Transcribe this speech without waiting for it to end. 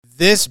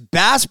This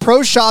Bass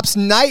Pro Shops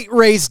Night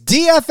Race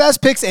DFS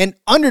picks and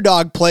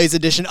underdog plays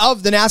edition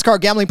of the NASCAR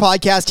Gambling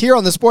Podcast here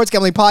on the Sports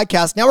Gambling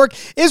Podcast Network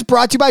is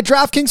brought to you by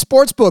DraftKings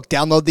Sportsbook.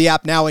 Download the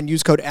app now and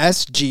use code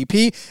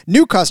SGP.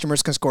 New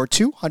customers can score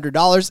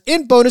 $200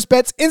 in bonus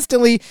bets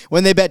instantly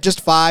when they bet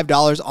just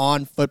 $5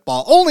 on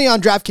football. Only on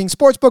DraftKings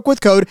Sportsbook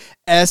with code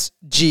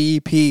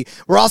SGP.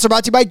 We're also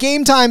brought to you by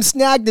Game Time.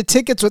 Snag the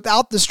tickets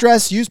without the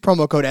stress. Use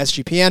promo code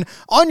SGPN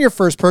on your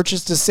first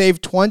purchase to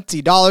save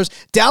 $20.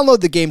 Download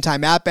the Game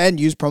Time app and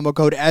use promo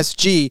code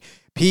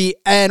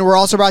SGPN. We're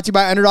also brought to you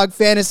by Underdog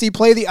Fantasy.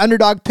 Play the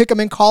Underdog, pick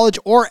 'em in college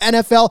or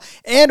NFL,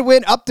 and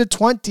win up to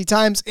 20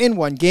 times in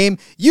one game.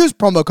 Use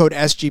promo code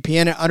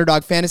SGPN at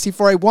Underdog Fantasy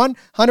for a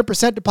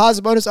 100%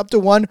 deposit bonus up to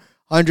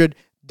 $100.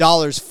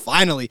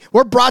 Finally,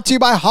 we're brought to you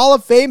by Hall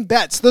of Fame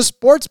Bets, the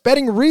sports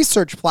betting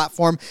research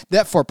platform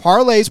that for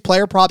parlays,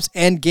 player props,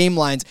 and game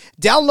lines.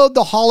 Download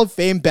the Hall of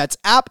Fame Bets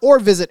app or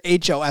visit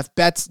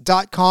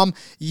hofbets.com.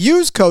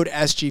 Use code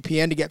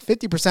SGPN to get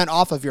 50%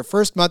 off of your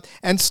first month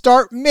and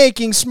start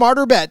making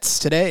smarter bets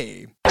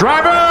today.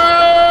 Driver,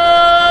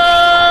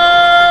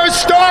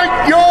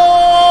 start your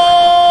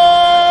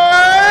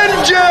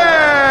engine!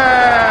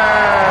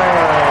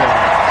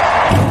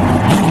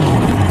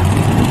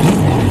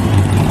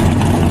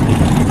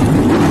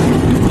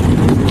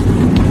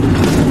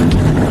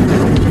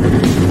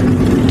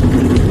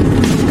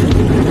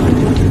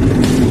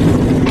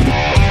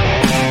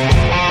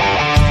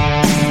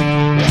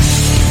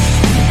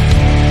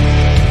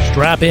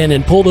 Strap in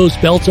and pull those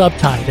belts up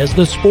tight as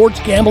the Sports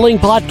Gambling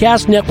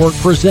Podcast Network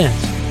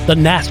presents the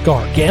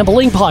NASCAR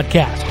Gambling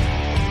Podcast.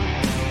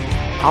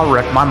 I'll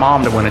wreck my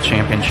mom to win a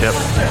championship.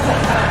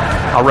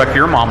 I'll wreck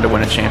your mom to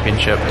win a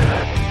championship.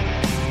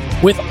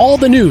 With all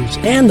the news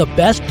and the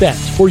best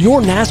bets for your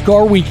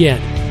NASCAR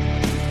weekend.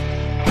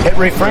 It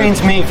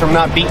refrains me from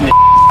not beating the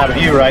out of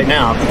you right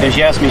now because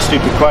you ask me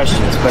stupid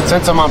questions. But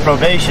since I'm on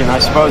probation, I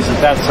suppose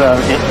that's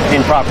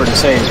improper to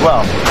say as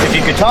well. If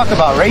you could talk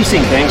about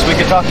racing things, we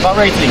could talk about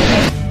racing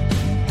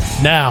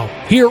things. Now,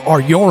 here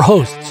are your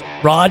hosts,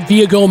 Rod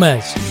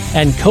Villagomez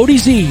and Cody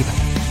Zeeb.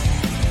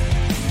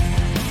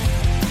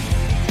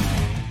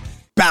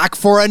 Back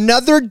for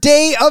another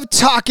day of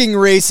talking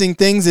racing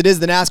things. It is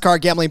the NASCAR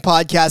Gambling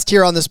Podcast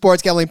here on the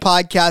Sports Gambling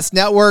Podcast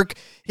Network.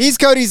 He's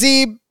Cody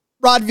Zeeb,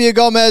 Rod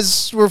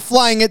Villagomez. We're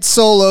flying it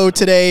solo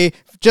today.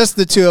 Just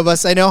the two of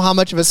us. I know how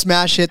much of a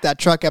smash hit that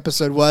truck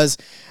episode was.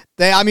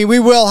 We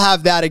will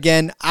have that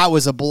again. I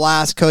was a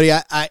blast, Cody.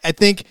 I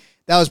think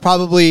that was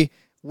probably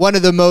one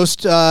of the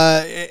most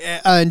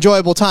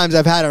enjoyable times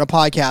I've had on a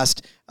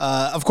podcast.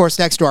 Of course,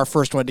 next to our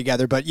first one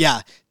together. But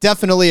yeah,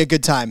 definitely a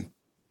good time.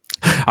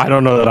 I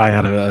don't know that I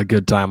had a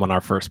good time on our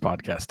first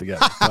podcast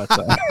together. But,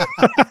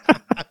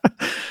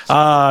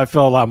 I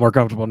feel a lot more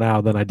comfortable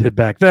now than I did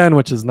back then,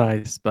 which is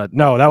nice. But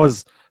no, that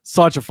was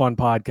such a fun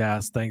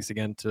podcast. Thanks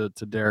again to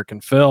Derek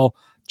and Phil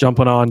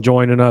jumping on,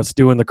 joining us,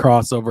 doing the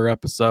crossover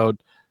episode.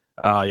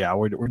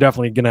 We're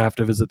definitely going to have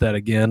to visit that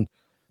again.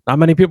 Not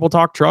many people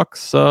talk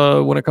trucks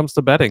when it comes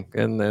to betting,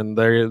 and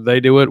they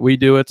do it. We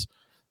do it.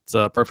 It's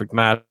a perfect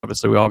match.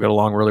 Obviously, we all get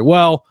along really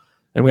well,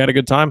 and we had a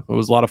good time. It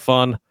was a lot of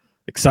fun.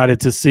 Excited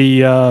to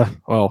see, I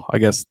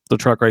guess the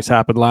truck race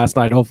happened last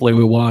night. Hopefully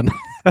we won.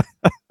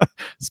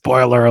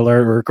 Spoiler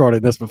alert, we're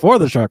recording this before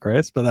the truck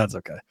race, but that's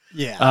okay.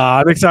 Yeah.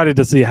 I'm excited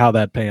to see how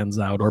that panned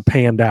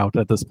out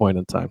at this point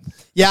in time.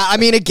 Yeah, I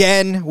mean,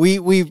 again,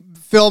 we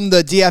filmed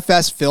the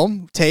DFS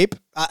film tape.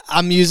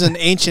 I'm using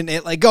ancient,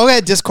 go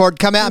ahead, Discord,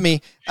 come at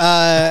me.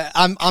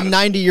 I'm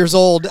 90 years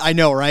old. I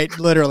know, right?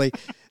 Literally.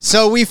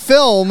 So we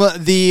film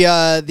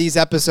these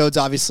episodes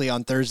obviously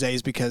on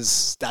Thursdays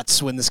because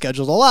that's when the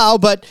schedules allow.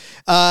 But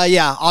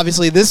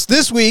obviously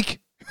this week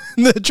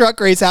the truck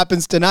race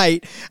happens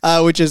tonight,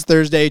 which is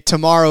Thursday.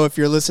 Tomorrow, if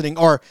you're listening,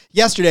 or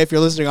yesterday if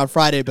you're listening on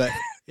Friday. But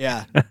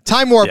yeah,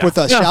 time warp with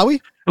us, shall we?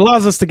 It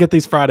allows us to get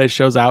these Friday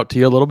shows out to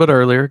you a little bit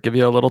earlier, give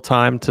you a little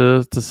time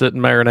to sit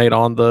and marinate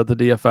on the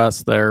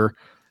DFS there.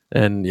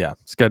 And yeah,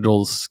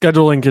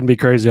 scheduling can be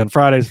crazy on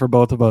Fridays for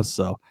both of us.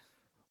 So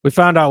we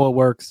found out what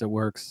works. It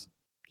works.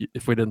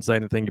 If we didn't say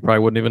anything, you probably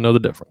wouldn't even know the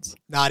difference.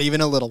 Not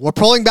even a little. We're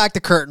pulling back the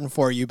curtain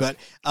for you. But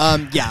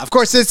of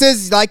course, this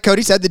is, like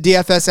Cody said, the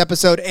DFS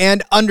episode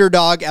and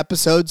Underdog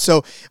episode.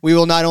 So we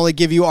will not only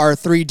give you our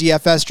 3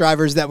 DFS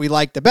drivers that we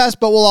like the best,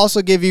 but we'll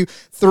also give you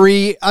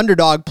 3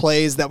 Underdog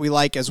plays that we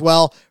like as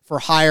well for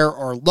higher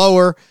or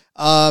lower.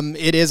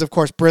 It is, of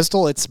course,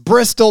 Bristol. It's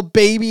Bristol,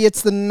 baby.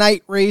 It's the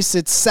night race.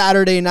 It's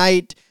Saturday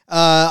night.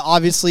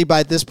 Obviously,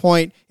 by this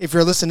point, if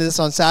you're listening to this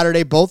on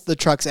Saturday, both the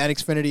trucks and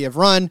Xfinity have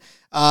run.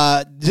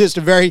 Just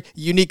a very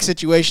unique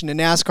situation in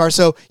NASCAR.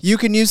 So you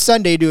can use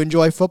Sunday to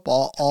enjoy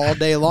football all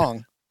day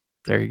long.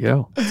 There you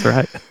go. That's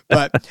right.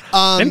 But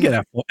and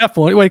get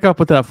F1. You wake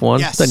up with F1,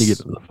 yes. Then you get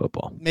into the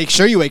football. Make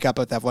sure you wake up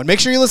with F1. Make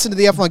sure you listen to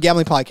the F1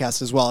 Gambling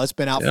Podcast as well. It's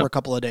been out for a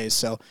couple of days.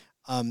 So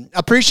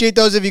appreciate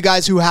those of you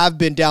guys who have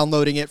been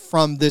downloading it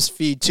from this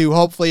feed too.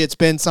 Hopefully it's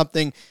been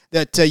something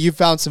that you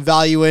found some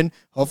value in.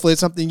 Hopefully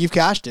it's something you've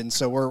cashed in.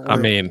 So we're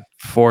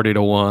 40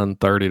 to 1,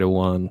 30 to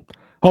 1.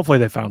 Hopefully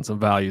they found some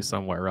value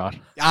somewhere, Rod.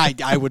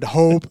 I would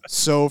hope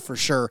so for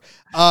sure.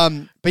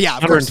 But yeah,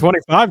 of course,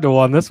 125 to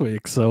 1 this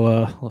week.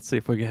 So let's see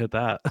if we can hit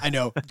that. I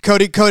know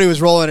Cody was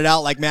rolling it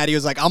out like Maddie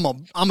was like, I'm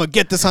gonna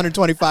get this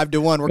 125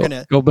 to 1. We're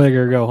gonna go big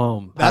or go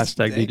home.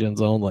 Hashtag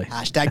DGens only.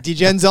 Hashtag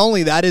DGens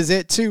only. That is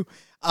it too.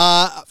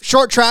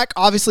 Short track,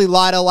 obviously a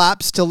lot of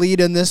laps to lead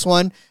in this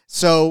one.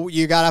 So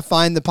you gotta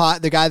find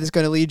the guy that's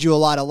gonna lead you a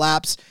lot of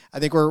laps. I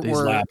think these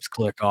laps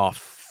click off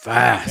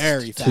fast.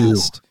 Very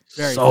fast. Too.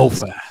 Very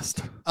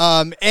fast.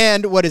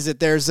 And what is it?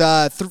 There's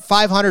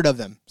 500 of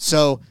them.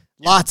 So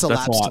lots of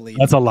laps to lead.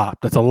 That's a lot.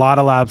 That's a lot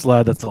of laps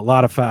led. That's a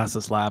lot of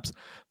fastest laps.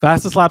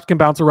 Fastest laps can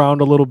bounce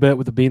around a little bit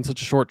with it being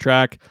such a short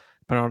track,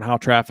 depending on how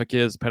traffic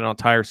is, depending on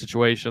tire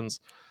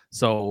situations.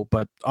 So,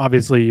 but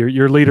obviously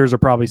your leaders are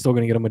probably still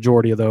going to get a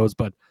majority of those,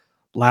 but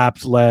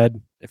laps led,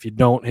 if you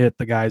don't hit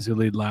the guys who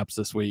lead laps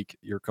this week,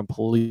 you're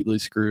completely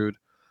screwed.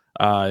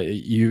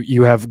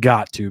 You have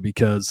got to,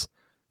 because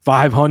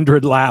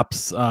 500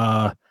 laps,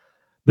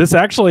 this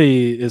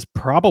actually is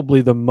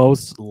probably the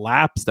most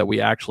laps that we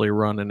actually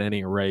run in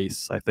any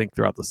race, I think,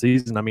 throughout the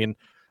season. I mean,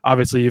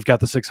 obviously you've got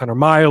the 600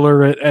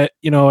 miler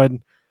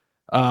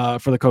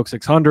for the Coke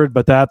 600,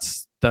 but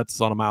that's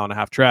on a 1.5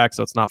 mile track,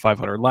 so it's not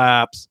 500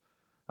 laps.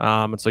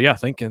 And so, yeah,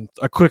 thinking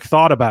a quick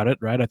thought about it,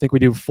 right? I think we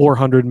do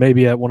 400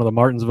 maybe at one of the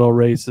Martinsville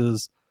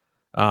races.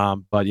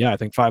 But yeah, I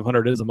think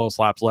 500 is the most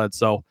laps led.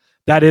 So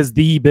that is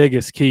the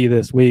biggest key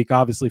this week.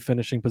 Obviously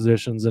finishing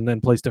positions and then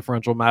place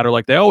differential matter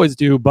like they always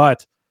do,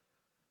 but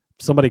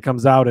somebody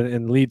comes out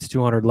and leads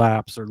 200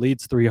 laps or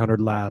leads 300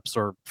 laps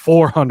or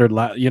 400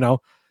 laps,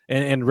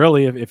 and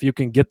really if you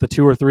can get the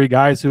 2 or 3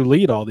 guys who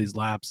lead all these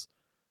laps,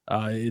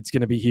 it's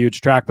going to be huge.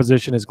 Track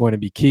position is going to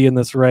be key in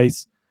this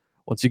race.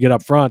 Once you get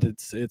up front,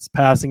 it's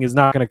passing is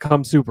not going to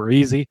come super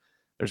easy.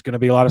 There's going to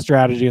be a lot of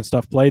strategy and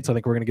stuff played, so I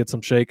think we're going to get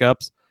some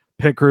shakeups.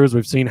 Pit crews,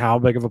 we've seen how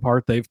big of a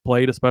part they've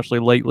played, especially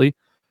lately.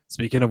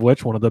 Speaking of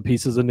which, one of the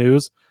pieces of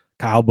news,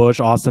 Kyle Busch,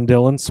 Austin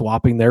Dillon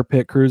swapping their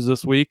pit crews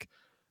this week.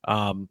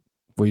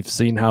 We've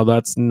seen how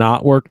that's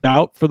not worked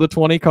out for the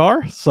 20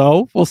 car,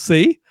 so we'll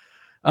see.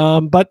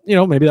 But,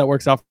 maybe that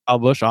works out for Kyle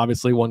Busch.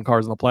 Obviously, one car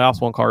is in the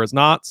playoffs, one car is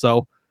not.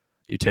 So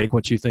you take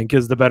what you think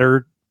is the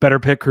better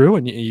pit crew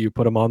and you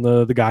put them on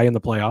the guy in the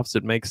playoffs.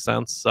 It makes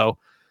sense. So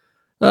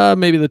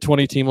maybe the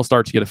 20 team will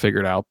start to get it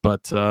figured out.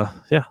 But,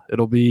 yeah,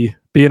 it'll be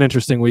an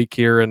interesting week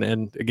here. And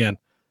again,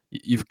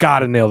 you've got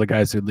to nail the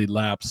guys who lead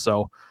laps.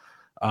 So,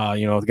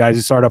 the guys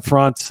who start up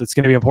front, it's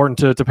going to be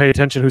important to pay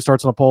attention who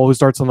starts on the pole, who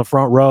starts on the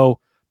front row.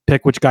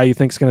 Pick which guy you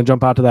think is going to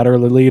jump out to that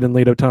early lead and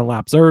lead a ton of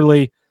laps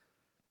early.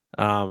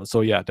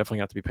 So, yeah, definitely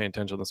have to be paying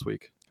attention this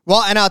week.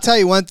 Well, and I'll tell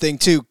you one thing,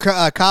 too.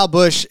 Kyle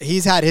Busch,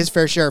 he's had his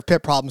fair share of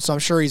pit problems, so I'm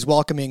sure he's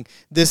welcoming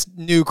this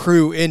new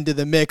crew into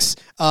the mix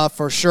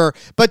for sure.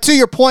 But to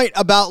your point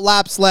about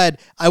laps led,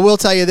 I will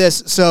tell you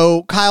this.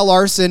 So Kyle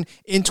Larson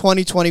in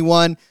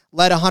 2021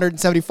 led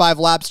 175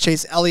 laps.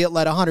 Chase Elliott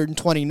led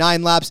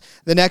 129 laps.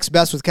 The next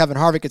best was Kevin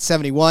Harvick at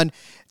 71.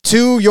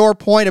 To your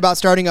point about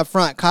starting up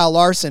front, Kyle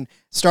Larson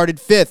started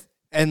 5th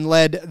and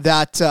led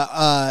that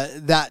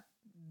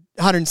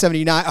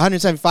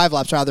 175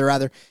 laps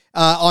rather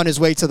on his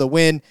way to the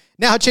win.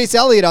 Now Chase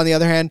Elliott, on the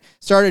other hand,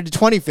 started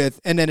 25th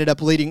and ended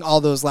up leading all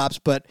those laps,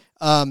 but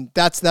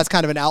that's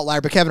kind of an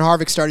outlier. But Kevin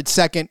Harvick started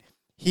 2nd.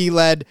 He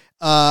started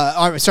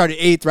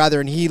 8th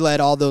rather, and he led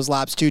all those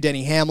laps too.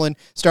 Denny Hamlin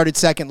started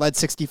 2nd, led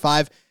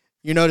 65.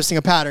 You're noticing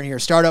a pattern here.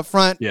 Start up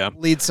front,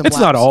 lead some laps. It's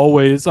not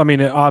always. I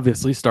mean,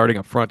 obviously, starting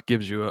up front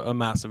gives you a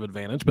massive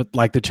advantage. But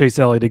like the Chase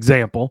Elliott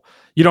example,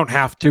 you don't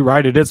have to,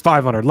 right? It is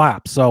 500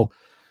 laps. So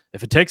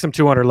if it takes them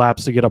 200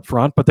 laps to get up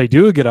front, but they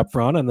do get up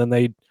front and then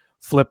they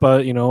flip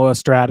a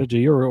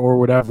strategy or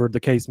whatever the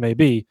case may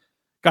be,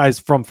 guys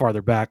from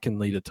farther back can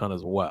lead a ton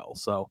as well.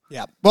 So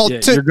yeah. Well,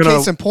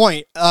 case in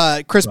point,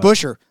 Chris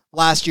Buescher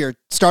last year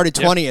started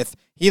 20th. Yep.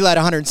 He led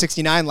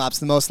 169 laps,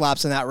 the most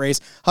laps in that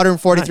race.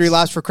 143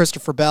 laps for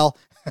Christopher Bell,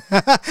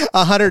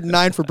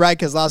 109 for Brad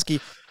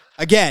Keselowski.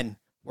 Again,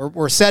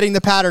 we're setting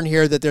the pattern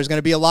here that there's going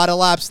to be a lot of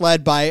laps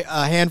led by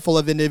a handful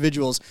of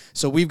individuals.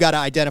 So we've got to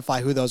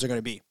identify who those are going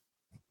to be.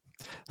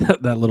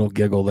 That little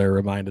giggle there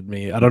reminded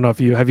me. I don't know if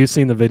have you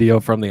seen the video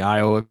from the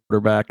Iowa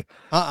quarterback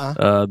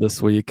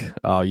this week?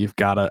 Oh, you've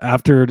got to,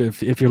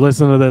 if you're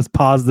listening to this,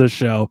 pause this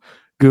show,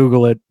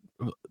 Google it.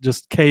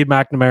 Just Cade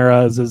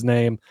McNamara is his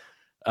name.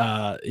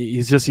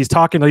 He's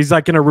talking, he's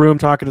like in a room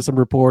talking to some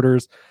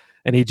reporters,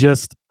 and he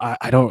just,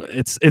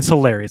 it's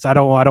hilarious. I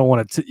don't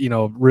want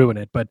to, ruin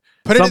it, but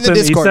put it in the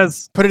Discord.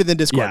 Put it in the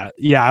Discord.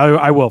 Yeah,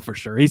 I will for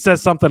sure. He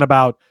says something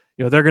about,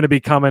 they're going to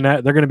be coming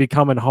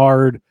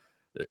hard,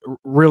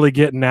 really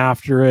getting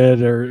after it,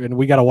 and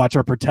we got to watch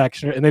our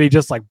protection. And then he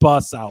just like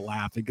busts out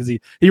laughing because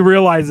he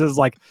realizes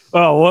like,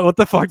 oh, what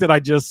the fuck did I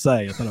just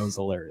say? I thought it was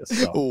hilarious.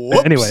 So,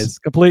 anyways,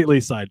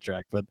 completely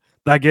sidetracked, but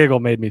that giggle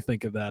made me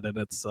think of that, and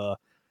it's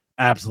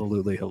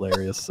absolutely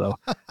hilarious. So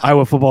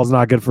Iowa football is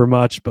not good for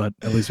much, but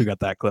at least we got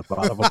that clip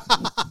out of them.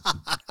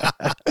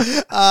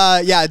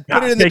 Yeah,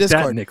 put it in the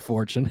Discord. That, Nick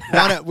Fortune.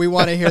 We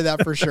want to hear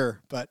that for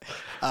sure. But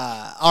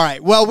all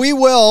right. Well, we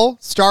will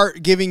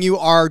start giving you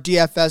our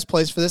DFS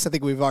plays for this. I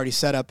think we've already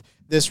set up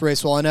this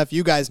race well enough.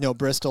 You guys know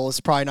Bristol.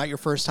 It's probably not your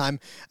first time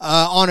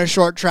on a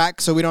short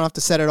track, so we don't have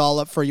to set it all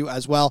up for you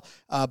as well.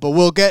 But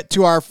we'll get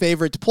to our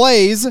favorite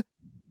plays.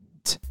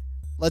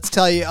 Let's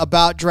tell you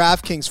about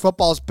DraftKings.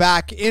 Football's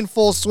back in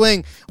full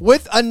swing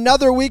with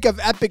another week of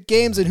epic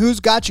games, and who's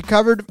got you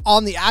covered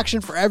on the action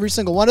for every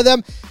single one of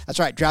them? That's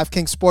right,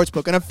 DraftKings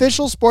Sportsbook, an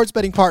official sports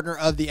betting partner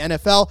of the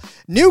NFL.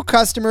 New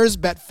customers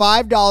bet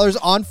 $5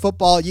 on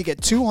football. You get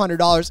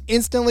 $200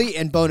 instantly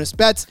in bonus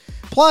bets.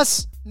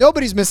 Plus,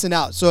 nobody's missing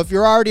out. So if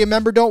you're already a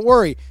member, don't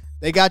worry.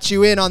 They got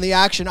you in on the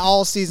action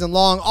all season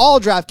long. All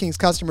DraftKings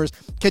customers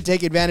can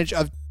take advantage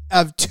of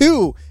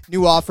 2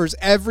 new offers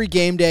every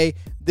game day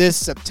this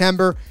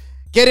September.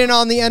 Get in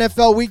on the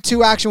NFL Week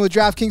 2 action with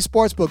DraftKings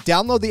Sportsbook.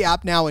 Download the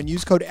app now and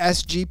use code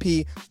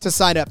SGP to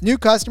sign up. New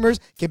customers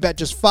can bet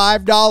just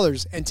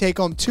 $5 and take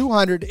home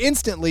 $200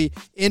 instantly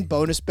in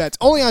bonus bets.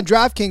 Only on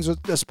DraftKings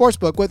with the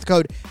Sportsbook with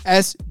code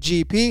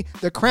SGP.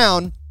 The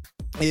crown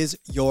is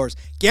yours.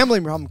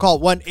 Gambling problem, call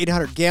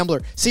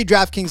 1-800-GAMBLER. See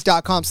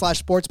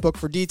DraftKings.com/sportsbook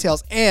for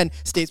details and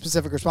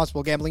state-specific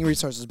responsible gambling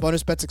resources.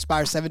 Bonus bets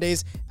expire 7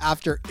 days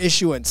after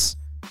issuance.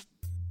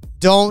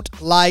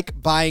 Don't like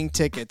buying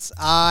tickets.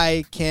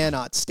 I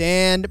cannot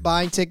stand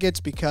buying tickets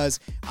because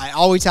I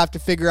always have to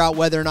figure out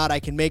whether or not I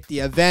can make the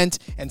event,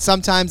 and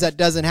sometimes that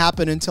doesn't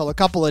happen until a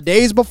couple of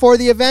days before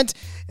the event,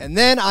 and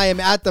then I am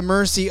at the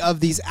mercy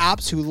of these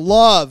apps who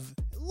love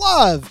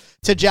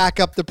to jack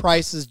up the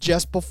prices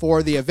just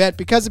before the event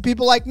because of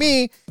people like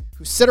me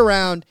who sit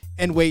around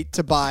and wait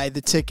to buy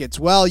the tickets.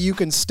 Well, you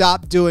can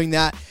stop doing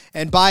that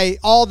and buy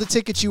all the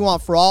tickets you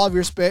want for all of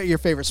your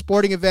favorite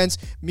sporting events,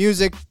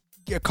 music,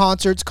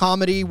 concerts,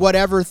 comedy,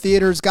 whatever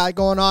theaters got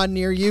going on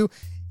near you.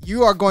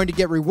 You are going to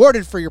get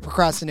rewarded for your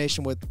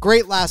procrastination with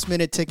great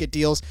last-minute ticket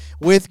deals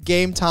with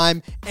Game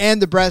Time,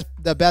 and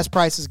the best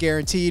prices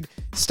guaranteed.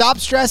 Stop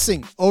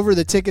stressing over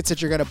the tickets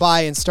that you're going to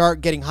buy and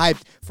start getting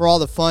hyped for all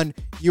the fun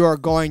you are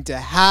going to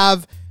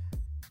have.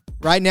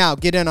 Right now,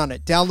 get in on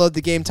it. Download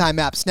the Game Time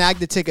app. Snag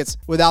the tickets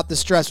without the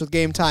stress with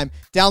Game Time.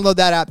 Download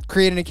that app.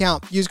 Create an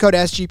account. Use code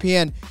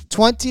SGPN.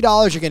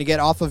 $20 you're going to get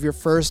off of your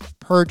first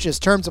purchase.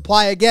 Terms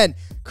apply. Again,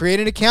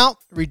 create an account.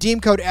 Redeem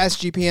code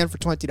SGPN for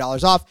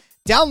 $20 off.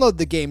 Download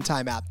the Game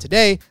Time app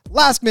today.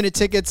 Last minute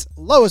tickets,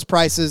 lowest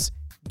prices,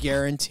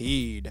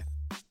 guaranteed.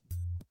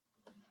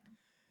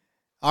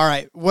 All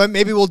right. Well,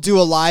 maybe we'll do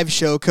a live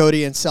show,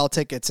 Cody, and sell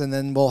tickets, and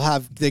then we'll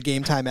have the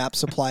Game Time app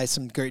supply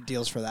some great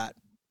deals for that.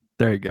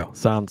 There you go.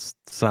 Sounds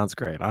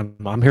great.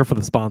 I'm here for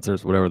the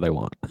sponsors, whatever they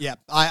want. Yeah,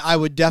 I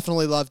would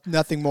definitely love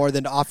nothing more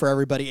than to offer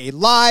everybody a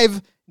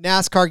live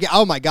NASCAR game.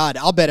 Oh my God,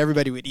 I'll bet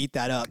everybody would eat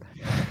that up.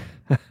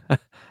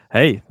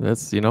 Hey,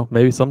 that's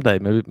maybe someday,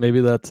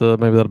 maybe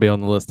that'll be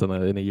on the list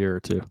in a year or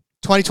two.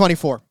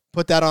 2024.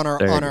 Put that on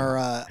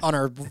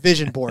our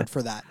vision board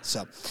for that.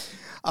 So,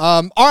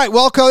 all right.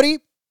 Well, Cody,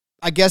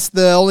 I guess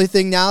the only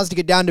thing now is to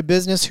get down to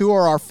business. Who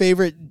are our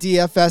favorite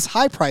DFS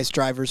high price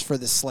drivers for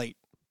this slate?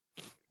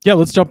 Yeah,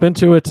 let's jump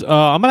into it.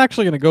 I'm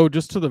actually going to go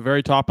just to the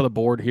very top of the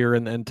board here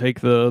and take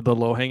the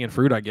low-hanging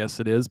fruit, I guess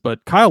it is.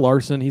 But Kyle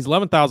Larson, he's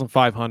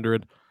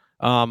 11,500.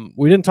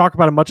 We didn't talk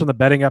about him much on the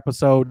betting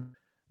episode,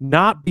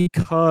 not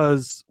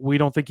because we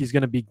don't think he's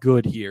going to be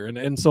good here.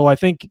 And so I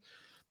think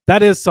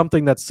that is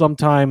something that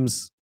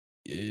sometimes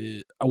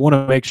I want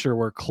to make sure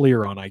we're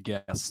clear on, I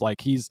guess.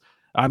 Like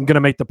I'm going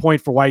to make the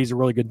point for why he's a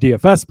really good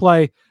DFS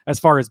play. As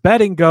far as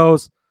betting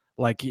goes,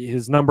 like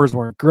his numbers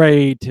weren't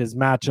great. His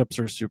matchups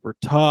are super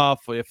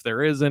tough, if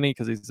there is any,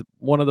 because he's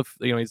one of the,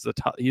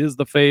 he is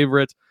the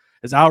favorite.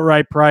 His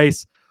outright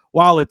price,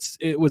 while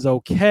it was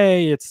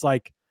okay, it's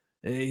like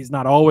he's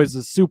not always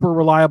as super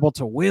reliable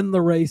to win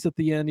the race at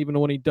the end, even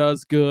when he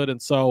does good.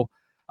 And so,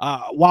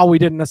 while we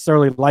didn't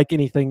necessarily like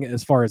anything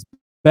as far as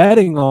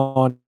betting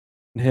on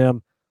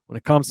him, when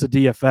it comes to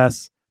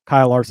DFS,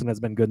 Kyle Larson has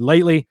been good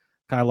lately.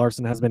 Kyle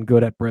Larson has been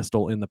good at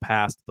Bristol in the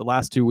past. The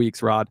last 2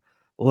 weeks, Rod.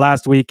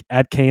 Last week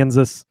at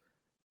Kansas,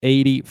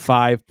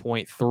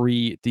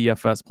 85.3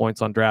 DFS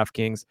points on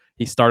DraftKings.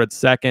 He started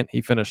second.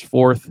 He finished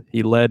fourth.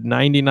 He led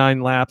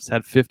 99 laps,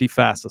 had 50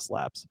 fastest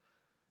laps.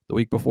 The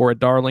week before at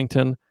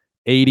Darlington,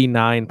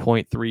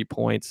 89.3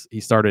 points. He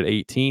started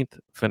 18th,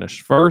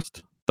 finished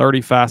first, 30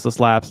 fastest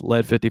laps,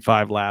 led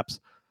 55 laps.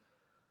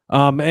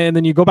 And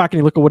then you go back and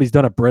you look at what he's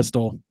done at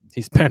Bristol.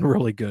 He's been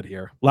really good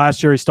here.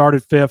 Last year, he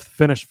started fifth,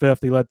 finished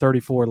fifth. He led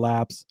 34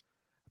 laps.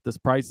 This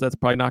price, that's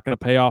probably not going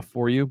to pay off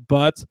for you.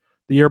 But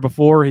the year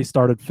before, he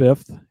started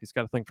fifth. He's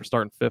got a thing for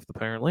starting fifth,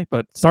 apparently.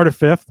 But started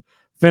fifth,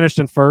 finished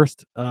in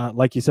first.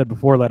 Like you said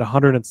before, led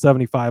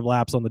 175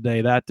 laps on the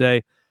day that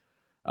day.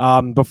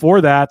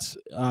 Before that,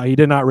 he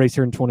did not race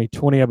here in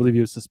 2020. I believe he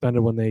was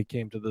suspended when they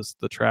came to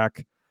the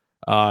track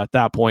at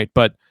that point.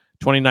 But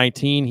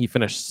 2019, he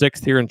finished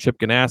sixth here in Chip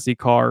Ganassi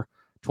car.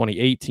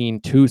 2018,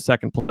 2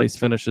 second-place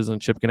finishes in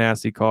Chip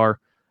Ganassi car.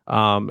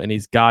 And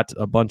he's got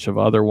a bunch of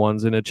other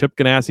ones. In a Chip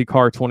Ganassi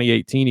car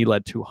 2018, he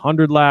led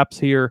 200 laps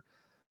here.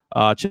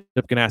 Chip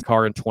Ganassi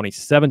car in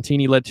 2017,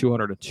 he led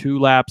 202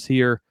 laps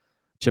here.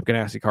 Chip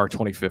Ganassi car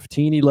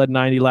 2015, he led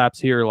 90 laps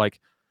here. Like,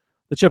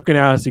 the Chip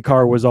Ganassi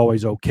car was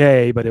always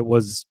okay, but it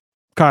was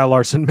Kyle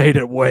Larson made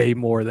it way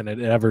more than it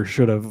ever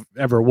should have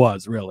ever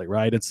was, really,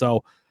 right? And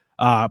so,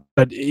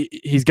 but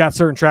he's got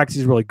certain tracks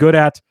he's really good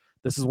at.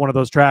 This is one of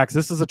those tracks.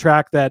 This is a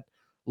track that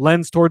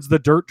lends towards the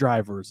dirt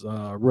drivers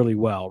really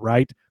well,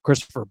 right?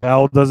 Christopher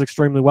Bell does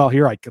extremely well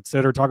here. I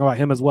consider talking about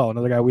him as well.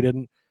 Another guy we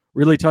didn't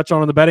really touch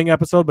on in the betting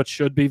episode, but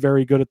should be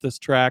very good at this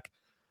track.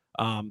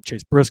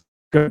 Chase Briscoe,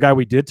 a guy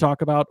we did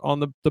talk about on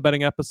the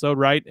betting episode,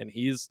 right? And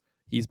he's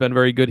been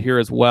very good here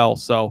as well.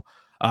 So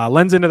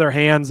lends into their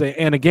hands.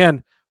 And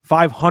again,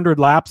 500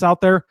 laps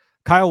out there.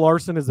 Kyle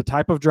Larson is the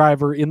type of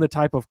driver in the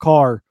type of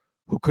car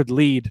who could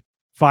lead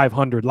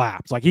 500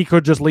 laps. Like, he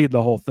could just lead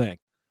the whole thing.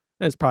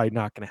 It's probably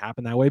not going to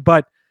happen that way,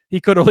 but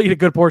he could lead a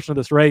good portion of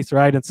this race,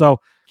 right? And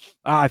so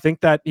I think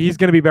that he's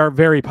going to be very,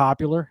 very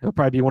popular. He'll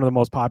probably be one of the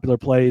most popular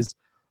plays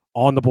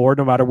on the board,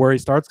 no matter where he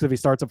starts. Because if he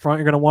starts up front,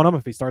 you're going to want him.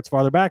 If he starts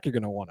farther back, you're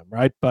going to want him,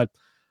 right? But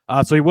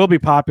so he will be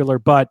popular,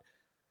 but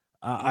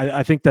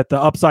I think that the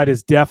upside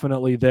is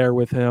definitely there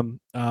with him.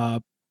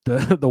 The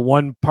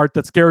one part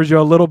that scares you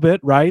a little bit,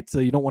 right? So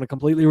you don't want to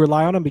completely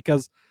rely on him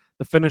because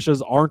the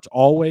finishes aren't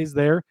always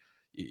there.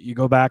 You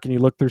go back and you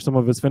look through some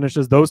of his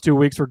finishes. Those 2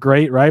 weeks were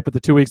great, right? But the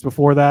 2 weeks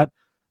before that,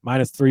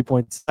 minus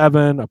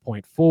 3.7, a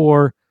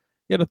 0.4.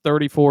 He had a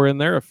 34 in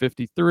there, a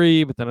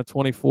 53, but then a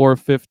 24,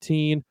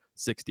 15,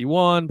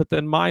 61, but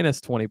then minus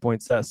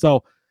 20.7.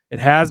 So it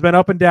has been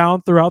up and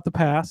down throughout the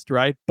past,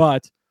 right?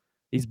 But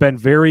he's been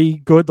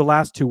very good the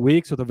last 2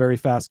 weeks with a very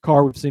fast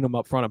car. We've seen him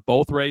up front at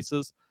both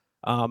races.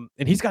 And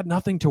he's got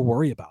nothing to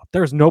worry about.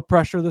 There's no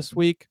pressure this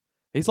week.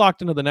 He's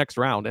locked into the next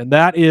round. And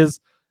that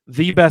is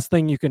the best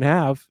thing you can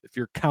have if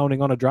you're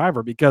counting on a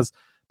driver, because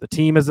the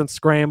team isn't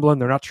scrambling.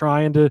 They're not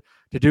trying to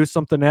do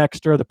something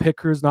extra. The pit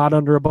crew's not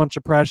under a bunch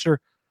of pressure.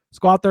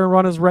 Just go out there and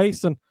run his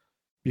race. And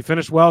if you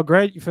finish well,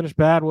 great. You finish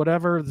bad,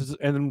 whatever.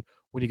 And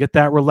when you get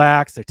that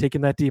relaxed, they're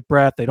taking that deep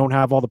breath, they don't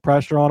have all the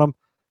pressure on them.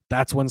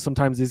 That's when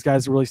sometimes these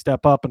guys really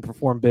step up and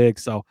perform big.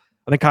 So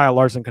I think Kyle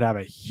Larson could have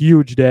a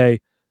huge day.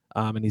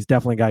 And he's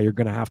definitely a guy you're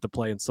going to have to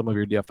play in some of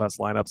your DFS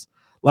lineups.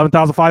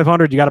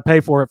 11,500, you got to pay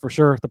for it for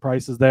sure. The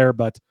price is there,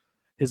 but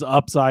his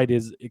upside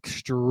is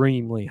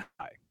extremely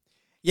high.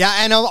 Yeah,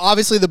 and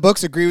obviously the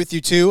books agree with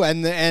you too,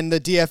 and the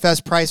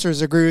DFS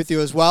pricers agree with you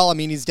as well. I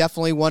mean, he's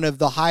definitely one of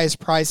the highest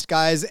priced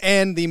guys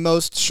and the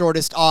most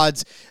shortest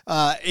odds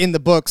in the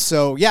books.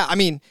 So yeah, I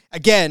mean,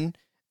 again,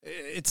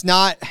 it's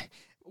not.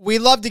 We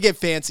love to get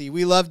fancy.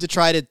 We love to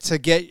try to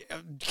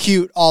get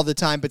cute all the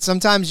time, but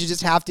sometimes you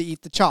just have to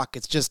eat the chalk.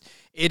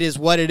 It is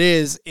what it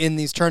is in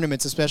these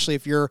tournaments, especially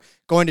if you're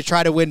going to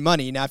try to win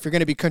money. Now, if you're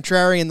going to be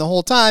contrarian the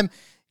whole time,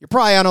 you're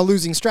probably on a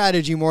losing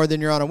strategy more than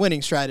you're on a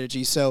winning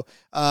strategy. So,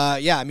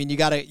 yeah, I mean, you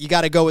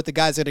gotta go with the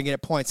guys that are going to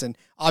get points, and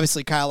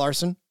obviously Kyle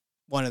Larson,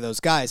 one of those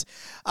guys.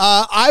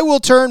 I will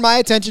turn my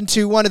attention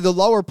to one of the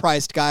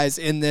lower-priced guys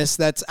in this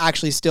that's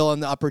actually still in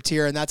the upper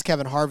tier, and that's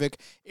Kevin Harvick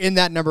in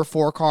that number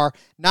 4 car,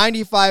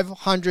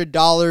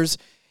 $9,500.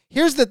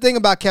 Here's the thing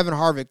about Kevin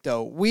Harvick,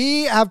 though.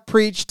 We have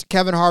preached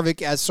Kevin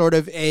Harvick as sort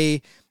of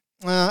a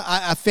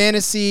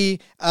fantasy,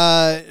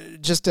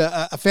 just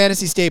a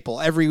fantasy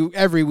staple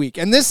every week.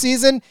 And this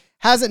season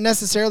hasn't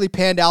necessarily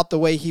panned out the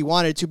way he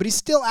wanted to, but he's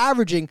still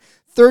averaging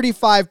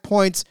 35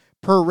 points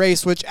per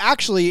race, which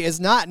actually is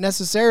not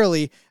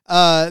necessarily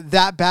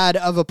that bad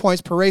of a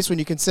points per race when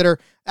you consider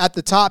at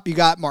the top you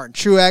got Martin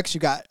Truex, you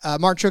got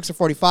Martin Truex at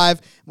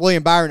 45,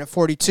 William Byron at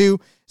 42.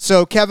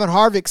 So Kevin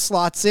Harvick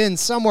slots in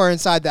somewhere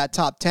inside that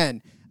top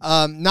 10.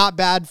 Not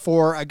bad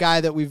for a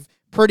guy that we've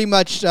pretty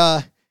much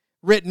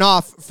written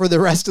off for the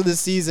rest of the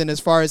season as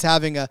far as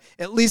having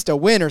at least a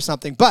win or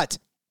something. But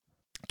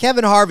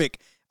Kevin Harvick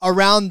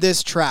around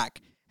this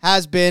track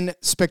has been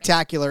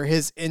spectacular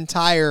his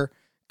entire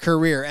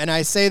career. And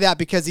I say that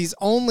because he's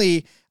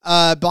only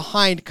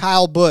behind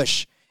Kyle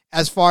Busch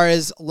as far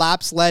as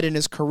laps led in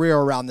his career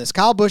around this.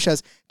 Kyle Busch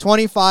has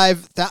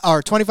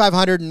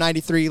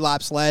 2,593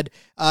 laps led.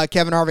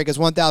 Kevin Harvick has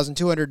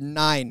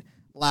 1,209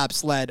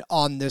 laps led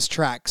on this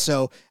track.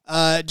 So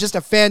just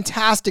a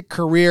fantastic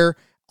career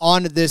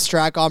on this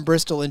track, on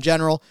Bristol in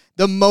general.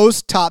 The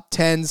most top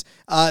 10s,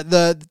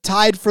 the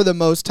tied for the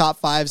most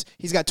top 5s.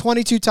 He's got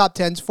 22 top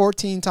 10s,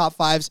 14 top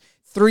 5s,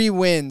 3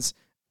 wins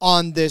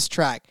on this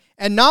track.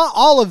 And not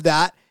all of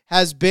that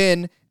has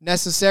been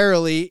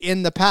necessarily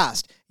in the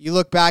past. You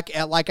look back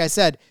at, like I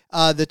said,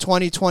 the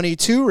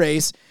 2022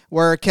 race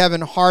where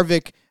Kevin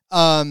Harvick,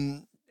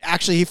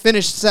 actually he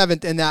finished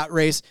 7th in that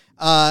race,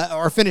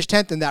 or finished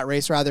 10th in that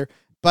race rather,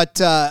 but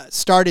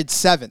started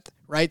 7th,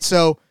 right?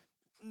 So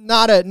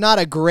not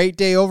a great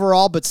day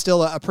overall, but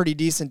still a pretty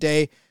decent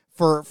day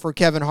for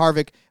Kevin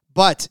Harvick.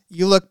 But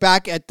you look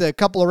back at the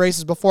couple of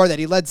races before that,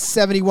 he led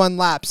 71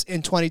 laps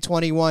in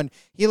 2021.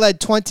 He led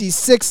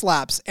 26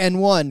 laps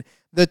and won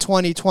the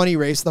 2020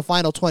 race, the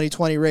final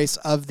 2020 race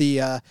of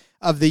the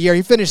year.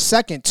 He finished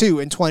 2nd too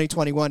in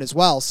 2021 as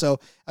well. So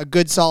a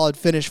good solid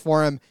finish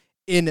for him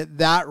in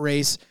that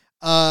race.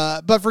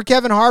 But for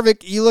Kevin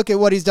Harvick, you look at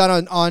what he's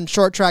done on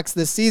short tracks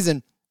this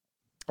season.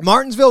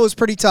 Martinsville was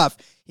pretty tough.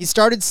 He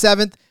started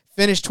 7th,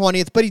 finished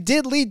 20th, but he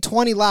did lead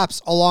 20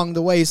 laps along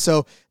the way,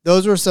 so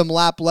those were some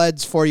lap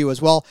leads for you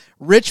as well.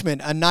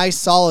 Richmond, a nice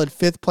solid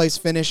 5th place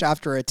finish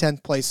after a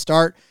 10th place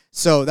start,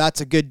 so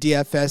that's a good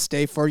DFS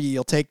day for you.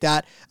 You'll take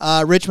that.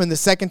 Richmond, the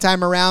second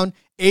time around,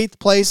 8th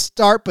place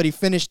start, but he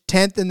finished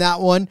 10th in that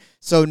one,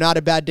 so not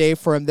a bad day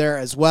for him there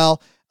as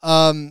well.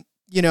 Again,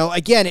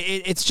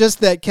 it's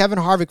just that Kevin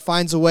Harvick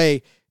finds a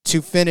way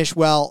to finish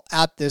well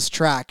at this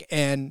track,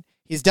 and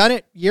he's done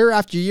it year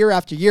after year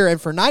after year, and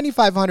for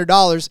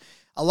 $9,500,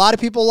 a lot of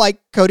people, like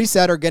Cody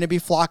said, are going to be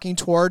flocking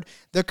toward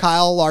the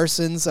Kyle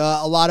Larsons.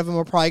 A lot of them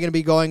are probably going to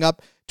be going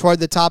up toward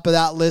the top of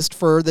that list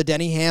for the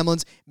Denny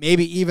Hamlins,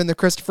 maybe even the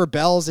Christopher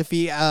Bells if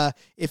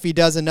he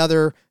does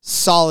another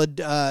solid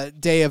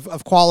day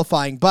of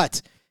qualifying.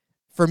 But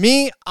for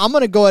me, I'm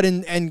going to go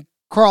ahead and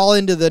crawl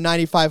into the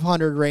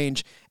 9,500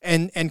 range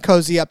and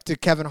cozy up to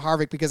Kevin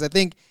Harvick because I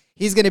think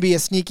he's going to be a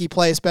sneaky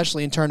play,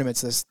 especially in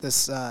tournaments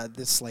this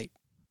slate.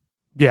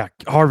 Yeah,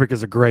 Harvick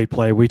is a great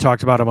play. We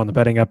talked about him on the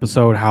betting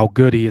episode, how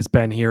good he has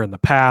been here in the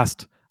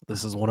past.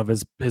 This is one of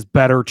his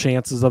better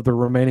chances of the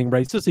remaining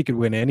races. He could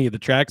win any of the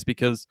tracks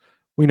because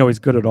we know he's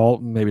good at all,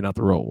 maybe not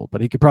the Roval,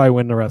 but he could probably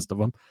win the rest of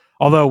them.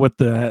 Although with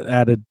the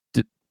added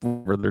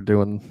whatever they're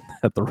doing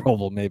at the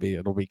Roval, maybe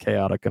it'll be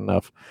chaotic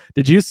enough.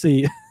 Did you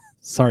see...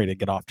 Sorry to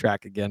get off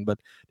track again, but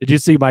did you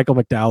see Michael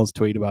McDowell's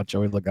tweet about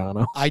Joey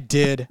Logano? I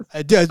did.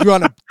 You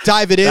want to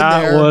dive it in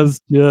there? That was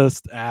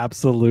just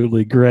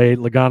absolutely great.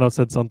 Logano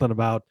said something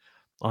about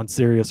on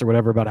Sirius or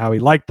whatever about how he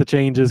liked the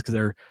changes because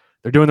they're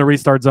doing the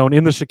restart zone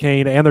in the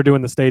chicane and they're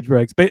doing the stage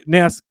breaks.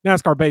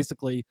 NASCAR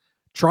basically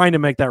trying to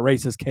make that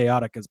race as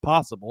chaotic as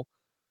possible,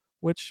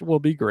 which will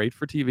be great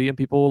for TV and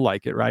people will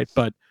like it, right?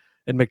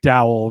 And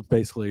McDowell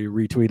basically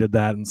retweeted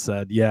that and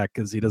said, yeah,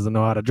 because he doesn't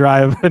know how to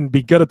drive and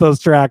be good at those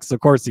tracks.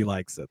 Of course he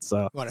likes it.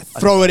 So want to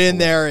throw it in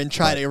there and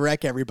try to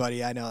wreck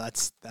everybody. I know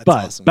that's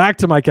awesome. Back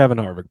to my Kevin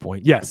Harvick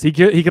point. Yes, he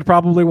could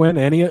probably win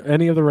any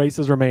of the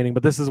races remaining,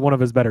 but this is one of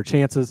his better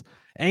chances.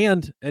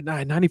 And at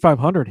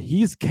 9,500,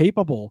 he's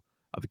capable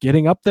of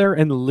getting up there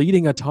and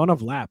leading a ton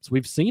of laps.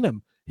 We've seen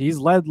him. He's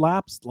led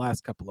laps the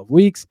last couple of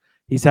weeks.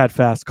 He's had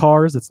fast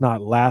cars. It's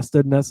not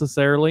lasted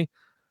necessarily.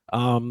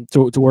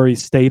 To where he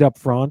stayed up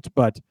front,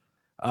 but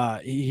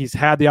he's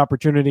had the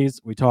opportunities.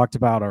 We talked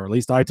about, or at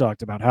least I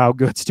talked about, how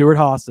good Stuart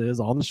Haas is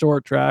on the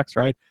short tracks,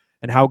 right?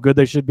 And how good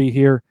they should be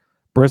here.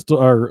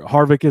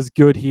 Harvick is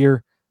good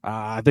here.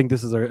 I think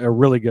this is a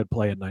really good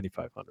play at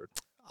 9,500.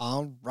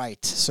 All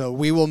right, so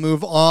we will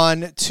move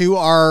on to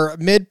our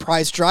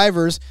mid-price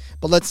drivers,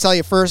 but let's tell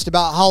you first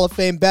about Hall of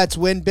Fame Bets.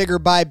 Win bigger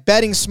by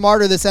betting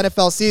smarter this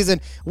NFL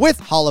season with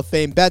Hall of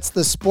Fame Bets,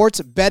 the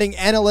sports betting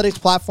analytics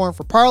platform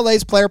for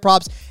parlays, player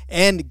props,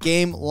 and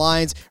game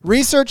lines.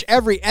 Research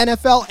every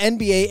NFL,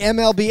 NBA,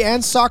 MLB,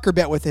 and soccer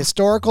bet with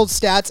historical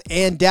stats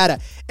and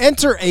data.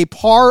 Enter any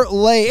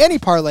parlay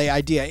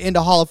idea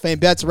into Hall of Fame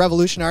Bets, a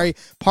revolutionary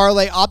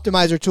parlay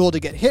optimizer tool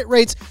to get hit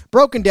rates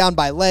broken down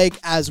by leg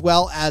as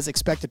well as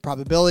expected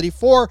probability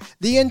for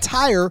the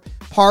entire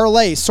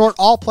parlay. Sort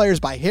all players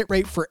by hit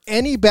rate for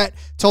any bet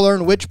to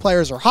learn which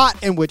players are hot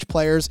and which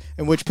players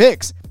and which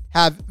picks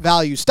have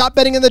value. Stop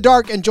betting in the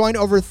dark and join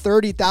over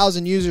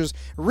 30,000 users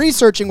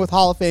researching with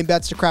Hall of Fame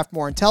Bets to craft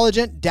more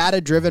intelligent,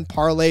 data-driven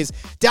parlays.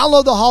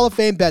 Download the Hall of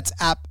Fame Bets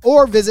app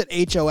or visit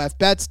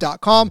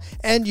hofbets.com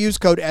and use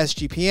code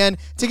SGPN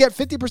to get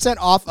 50%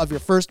 off of your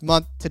first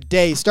month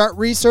today. Start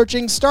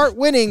researching, start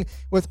winning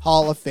with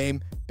Hall of Fame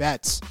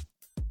Bets.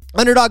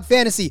 Underdog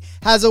Fantasy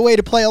has a way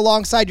to play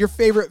alongside your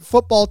favorite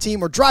football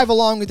team or drive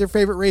along with your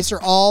favorite racer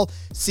all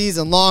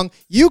season long.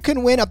 You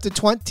can win up to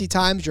 20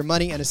 times your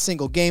money in a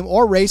single game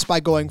or race by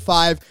going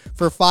 5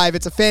 for 5.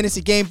 It's a fantasy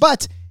game,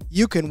 but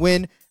you can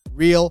win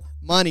real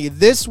money.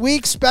 This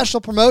week's special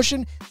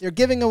promotion, they're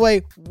giving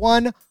away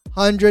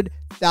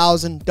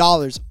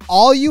 $100,000.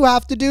 All you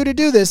have to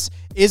do this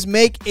is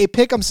make a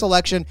pick'em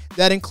selection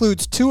that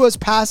includes Tua's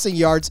passing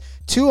yards,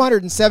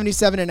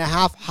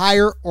 277.5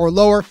 higher or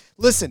lower.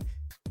 Listen,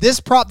 this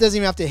prop doesn't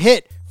even have to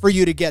hit for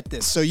you to get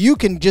this. So you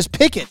can just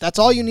pick it. That's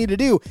all you need to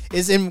do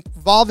is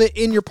involve it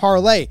in your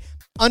parlay.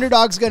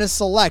 Underdog's going to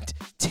select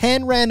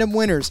 10 random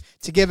winners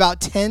to give out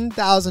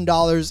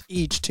 $10,000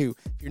 each to.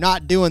 If you're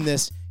not doing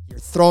this, you're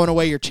throwing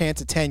away your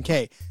chance at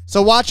 $10K.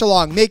 So watch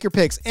along, make your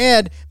picks,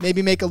 and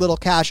maybe make a little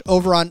cash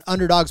over on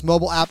Underdog's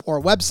mobile app or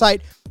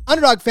website,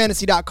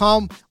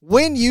 UnderdogFantasy.com.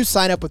 When you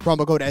sign up with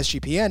promo code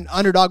SGPN,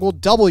 Underdog will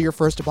double your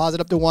first deposit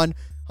up to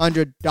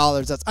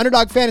 $100. That's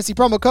Underdog Fantasy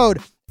promo code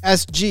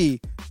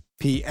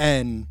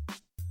SGPN.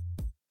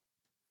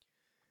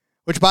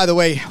 Which, by the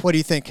way, what do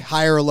you think?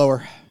 Higher or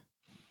lower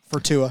for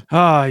Tua?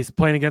 He's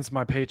playing against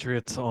my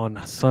Patriots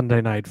on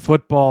Sunday Night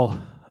Football.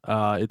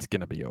 It's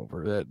going to be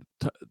over.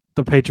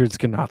 The Patriots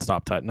cannot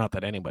stop. Not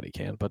that anybody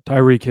can, but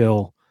Tyreek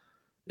Hill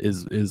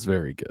is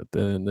very good.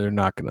 And they're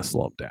not going to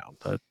slow him down.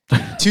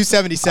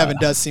 277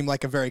 does seem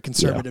like a very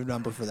conservative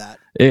number for that.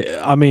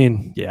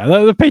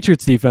 The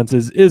Patriots defense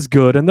is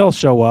good, and they'll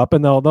show up,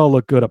 and they'll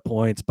look good at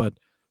points, but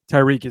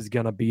Tyreek is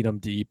going to beat him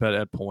deep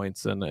at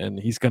points, and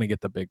he's going to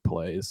get the big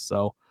plays.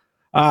 So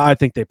I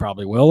think they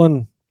probably will.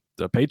 And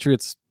the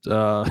Patriots,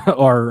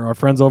 our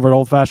friends over at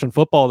Old Fashioned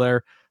Football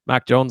there,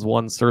 Mac Jones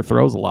won Sir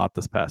Throws a lot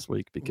this past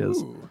week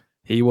because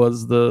he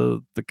was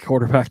the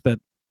quarterback that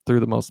threw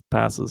the most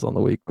passes on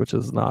the week, which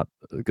is not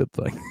a good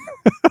thing.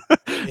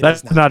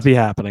 That's not be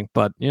happening,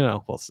 but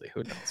we'll see.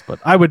 Who knows? But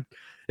I would,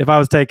 if I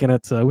was taking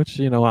it, which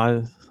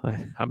I'm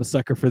a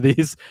sucker for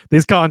these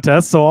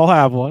contests, so I'll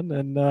have one,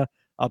 and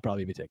I'll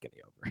probably be taking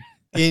the over.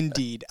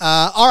 Indeed.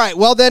 All right.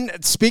 Well, then,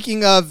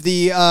 speaking of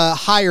the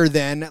higher,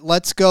 then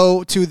let's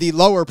go to the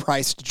lower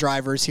priced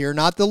drivers here.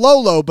 Not the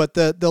low, but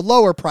the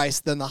lower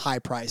priced than the high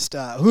priced.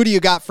 Who do you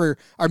got for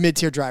our mid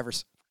tier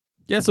drivers?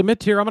 Yeah, so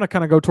mid-tier, I'm going to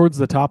kind of go towards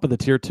the top of the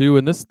tier 2,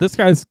 and this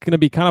guy's going to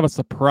be kind of a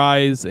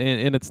surprise,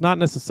 and it's not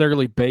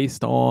necessarily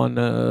based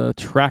on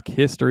track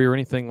history or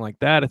anything like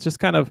that. It's just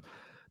kind of,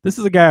 this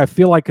is a guy I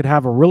feel like could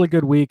have a really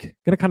good week.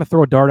 Going to kind of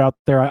throw a dart out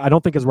there. I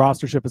don't think his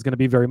rostership is going to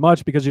be very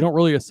much because you don't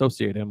really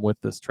associate him with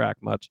this track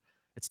much.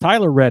 It's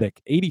Tyler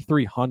Reddick,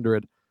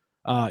 8,300.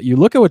 You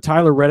look at what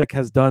Tyler Reddick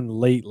has done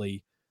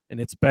lately, and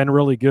it's been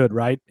really good,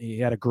 right? He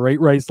had a great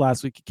race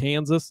last week at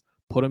Kansas.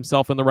 Put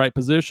himself in the right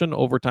position.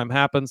 Overtime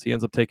happens. He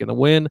ends up taking the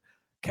win,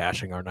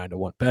 cashing our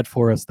 9-1 bet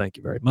for us. Thank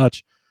you very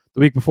much. The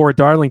week before at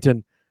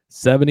Darlington,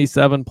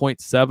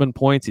 77.7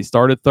 points. He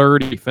started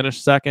third. He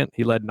finished second.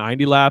 He led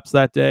 90 laps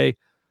that day,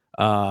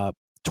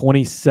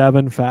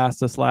 27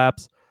 fastest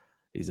laps.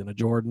 He's in a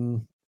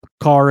Jordan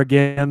car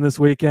again this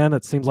weekend.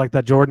 It seems like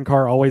that Jordan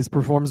car always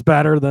performs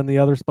better than the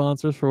other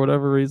sponsors for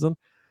whatever reason.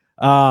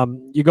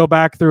 You go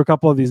back through a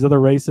couple of these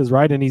other races,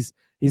 right? And he's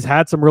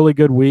had some really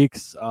good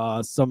weeks.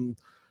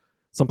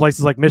 Some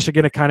places like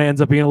Michigan, it kind of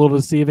ends up being a little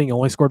deceiving. He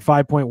only scored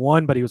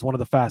 5.1, but he was one of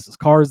the fastest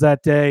cars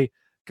that day.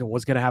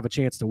 Was going to have a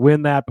chance to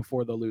win that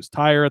before the loose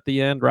tire at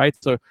the end, right?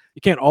 So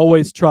you can't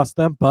always trust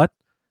them, but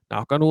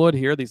knock on wood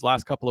here, these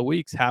last couple of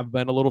weeks have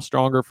been a little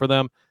stronger for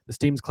them. This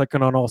team's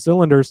clicking on all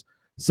cylinders.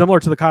 Similar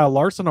to the Kyle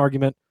Larson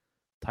argument,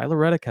 Tyler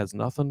Reddick has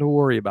nothing to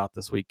worry about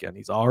this weekend.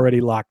 He's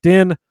already locked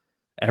in.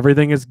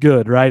 Everything is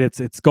good, right?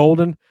 It's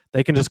golden.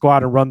 They can just go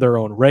out and run their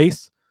own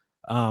race.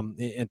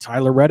 And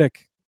Tyler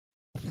Reddick,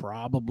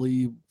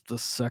 probably the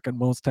second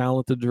most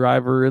talented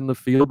driver in the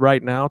field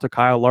right now to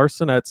Kyle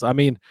Larson.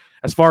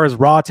 As far as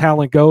raw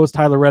talent goes,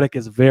 Tyler Reddick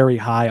is very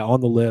high on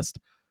the list.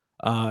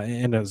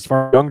 And as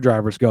far as young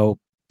drivers go,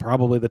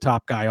 probably the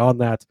top guy on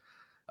that.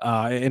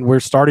 And we're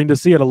starting to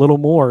see it a little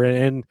more.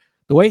 And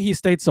the way he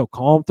stayed so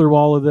calm through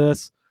all of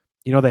this,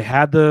 they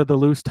had the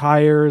loose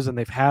tires and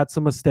they've had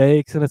some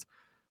mistakes, and it's,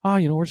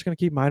 we're just going to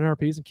keep minding our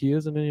P's and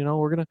Q's, and then,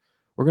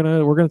 we're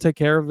going to take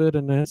care of it.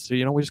 And it's,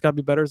 we just got to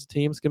be better as a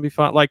team. It's going to be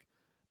fun. Like,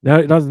 no,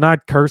 it does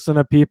not cursing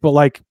at people,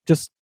 like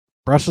just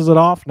brushes it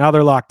off. Now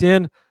they're locked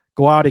in.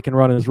 Go out. He can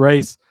run his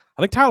race.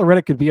 I think Tyler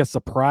Reddick could be a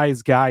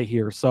surprise guy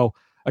here. So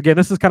again,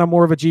 this is kind of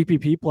more of a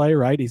GPP play,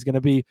 right? He's going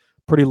to be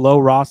pretty low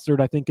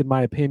rostered, I think, in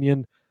my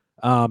opinion,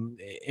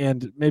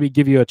 and maybe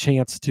give you a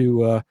chance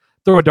to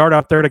throw a dart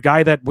out there to a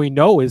guy that we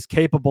know is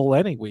capable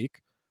any week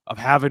of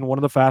having one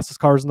of the fastest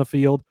cars in the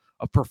field,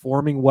 of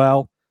performing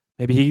well.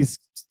 Maybe he's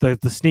the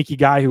sneaky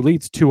guy who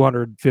leads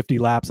 250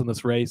 laps in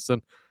this race,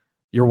 and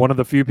you're one of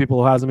the few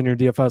people who has him in your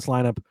DFS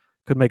lineup.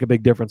 Could make a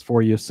big difference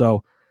for you.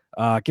 So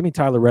give me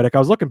Tyler Reddick. I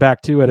was looking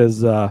back, too, at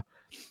his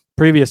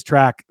previous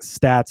track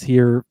stats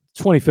here.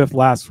 25th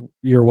last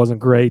year wasn't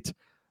great,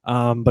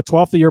 but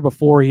 12th the year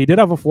before. He did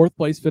have a fourth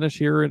place finish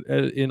here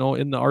in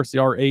the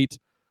RCR 8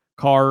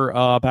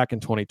 car back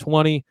in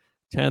 2020,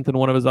 10th in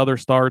one of his other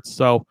starts.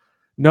 So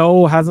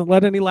no, hasn't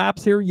led any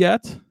laps here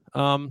yet.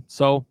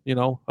 So,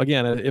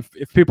 again,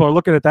 if people are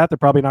looking at that, they're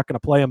probably not going to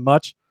play him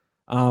much.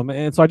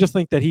 And so I just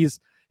think that he's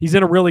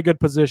in a really good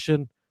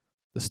position.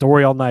 The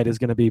story all night is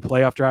going to be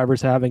playoff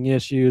drivers having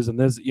issues, and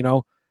this,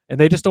 and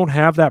they just don't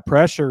have that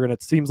pressure. And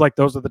it seems like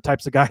those are the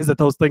types of guys that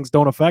those things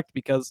don't affect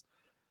because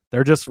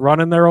they're just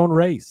running their own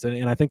race.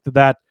 And I think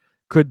that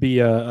could be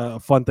a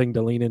fun thing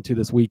to lean into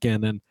this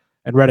weekend. And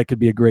Reddick could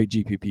be a great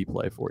GPP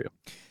play for you.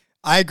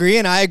 I agree,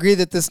 and I agree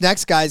that this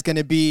next guy is going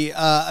to be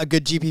a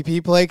good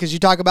GPP play because you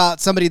talk about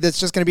somebody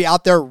that's just going to be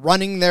out there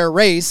running their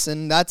race,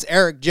 and that's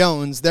Eric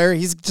Jones.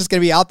 He's just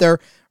going to be out there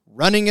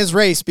running his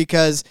race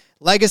because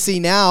Legacy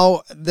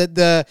now,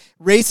 the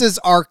races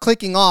are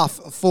clicking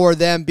off for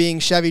them being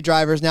Chevy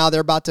drivers. Now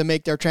they're about to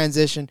make their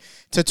transition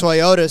to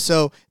Toyota,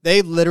 so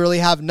they literally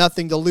have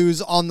nothing to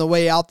lose on the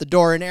way out the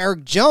door. And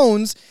Eric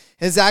Jones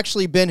has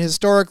actually been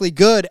historically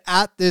good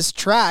at this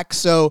track,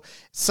 so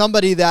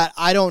somebody that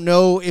I don't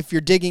know if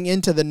you're digging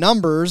into the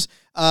numbers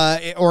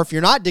or if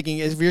you're not digging,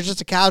 if you're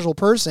just a casual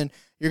person,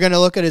 you're going to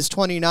look at his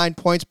 29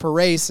 points per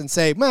race and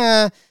say,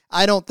 meh,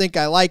 I don't think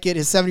I like it,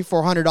 his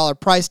 $7,400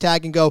 price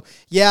tag, and go,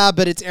 yeah,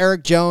 but it's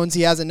Eric Jones.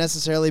 He hasn't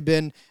necessarily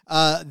been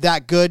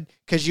that good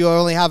because you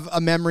only have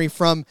a memory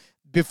from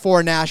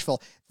before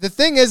Nashville. The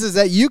thing is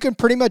that you can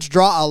pretty much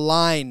draw a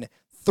line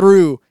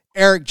through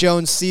Eric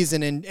Jones'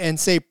 season and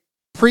say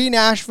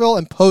pre-Nashville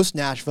and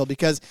post-Nashville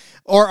because,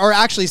 or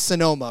actually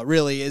Sonoma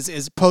really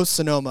is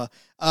post-Sonoma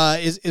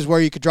is where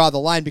you could draw the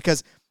line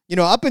because,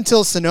 up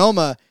until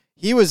Sonoma,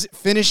 he was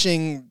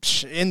finishing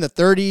in the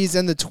 30s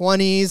and the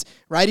 20s,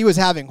 right? He was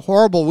having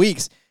horrible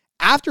weeks.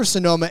 After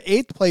Sonoma,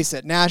 8th place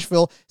at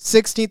Nashville,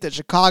 16th at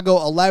Chicago,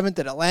 11th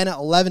at Atlanta,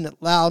 11th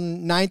at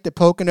Loudon, 9th at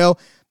Pocono,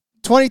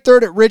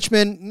 23rd at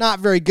Richmond. Not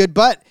very good,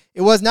 but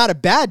it was not a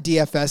bad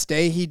DFS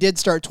day. He did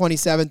start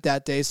 27th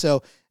that day,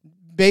 so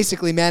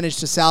basically managed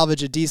to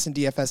salvage a decent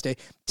DFS day.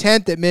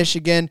 10th at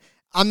Michigan.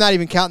 I'm not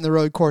even counting the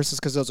road courses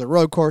because those are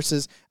road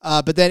courses.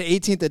 But then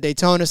 18th at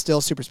Daytona,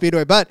 still super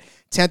speedway, but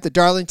 10th at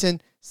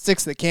Darlington,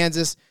 6th at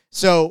Kansas.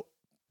 So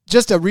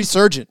just a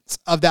resurgence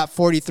of that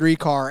 43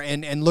 car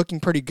and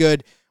looking pretty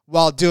good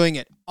while doing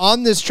it.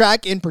 On this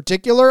track in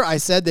particular, I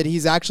said that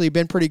he's actually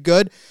been pretty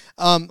good.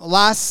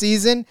 Last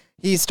season,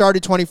 he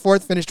started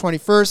 24th, finished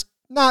 21st.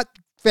 Not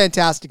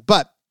fantastic,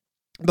 but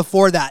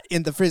before that,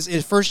 in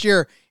his first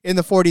year in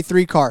the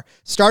 43 car,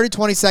 started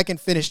 22nd,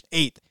 finished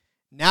 8th.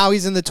 Now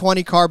he's in the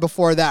 20 car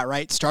before that,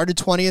 right? Started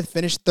 20th,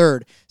 finished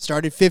 3rd.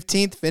 Started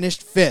 15th,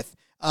 finished 5th.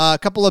 A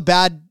couple of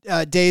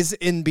bad days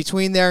in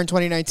between there in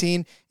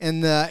 2019.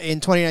 In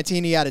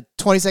 2019, he had a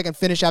 22nd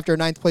finish after a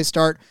 9th place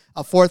start,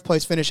 a 4th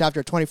place finish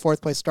after a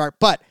 24th place start.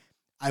 But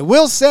I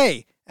will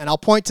say, and I'll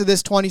point to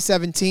this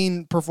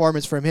 2017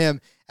 performance from him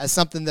as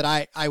something that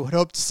I would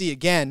hope to see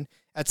again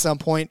at some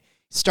point.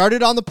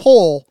 Started on the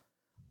pole,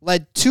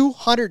 led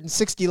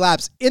 260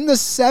 laps in the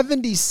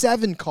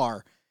 77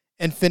 car,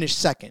 and finished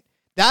 2nd.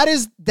 That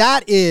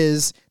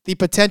is the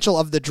potential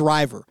of the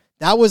driver.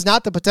 That was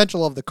not the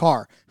potential of the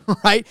car,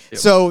 right? Yep.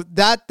 So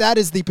that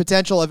is the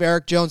potential of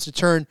Erik Jones to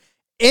turn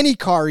any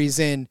car he's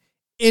in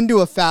into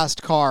a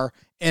fast car.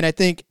 And I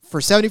think for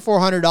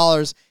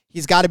 $7,400,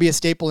 he's got to be a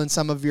staple in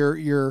some of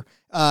your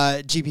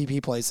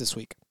GPP plays this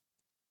week.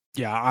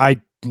 Yeah, I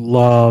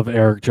love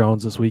Erik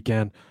Jones this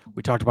weekend.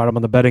 We talked about him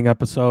on the betting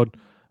episode.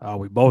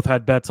 We both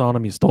had bets on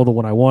him. He stole the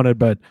one I wanted,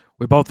 but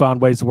we both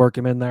found ways to work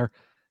him in there.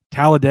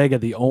 Talladega,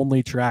 the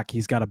only track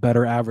he's got a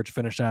better average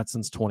finish at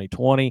since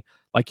 2020.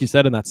 Like you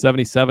said, in that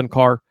 77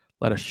 car,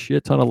 led a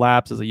shit ton of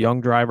laps as a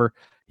young driver.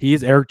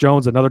 He's Erik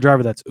Jones, another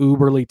driver that's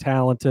uberly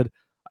talented.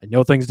 I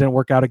know things didn't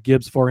work out at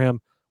Gibbs for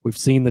him. We've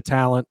seen the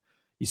talent.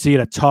 You see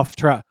it a tough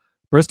track.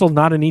 Bristol,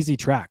 not an easy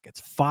track. It's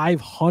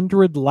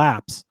 500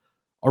 laps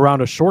around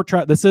a short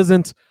track. This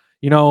isn't,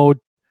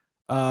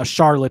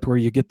 Charlotte, where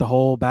you get the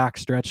whole back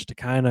stretch to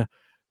kind of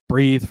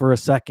breathe for a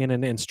second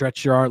and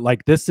stretch your arm.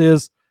 Like, this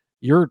is,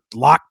 you're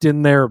locked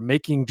in there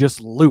making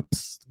just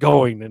loops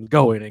going and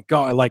going and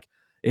going. Like,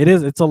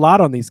 it's a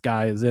lot on these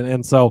guys.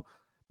 And so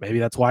maybe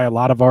that's why a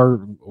lot of our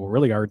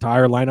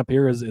entire lineup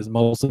here is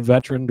mostly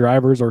veteran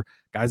drivers or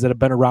guys that have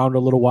been around a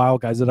little while,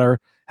 guys that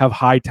have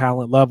high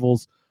talent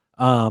levels.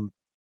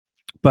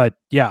 But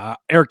yeah,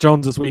 Erik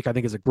Jones this week, I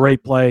think, is a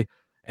great play.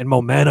 And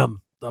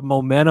the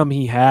momentum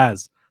he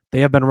has.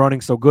 They have been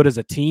running so good as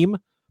a team,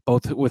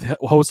 both with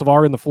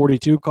Hocevar in the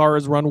 42 car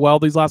has run well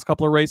these last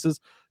couple of races.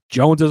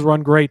 Jones has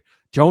run great.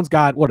 Jones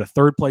got, a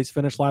 3rd place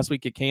finish last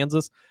week at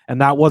Kansas, and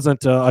that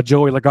wasn't a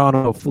Joey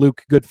Logano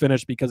fluke good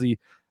finish because of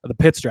the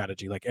pit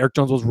strategy. Like, Erik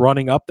Jones was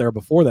running up there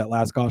before that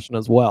last caution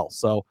as well.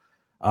 So,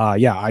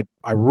 I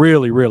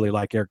really, really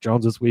like Erik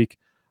Jones this week.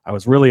 I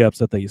was really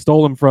upset that you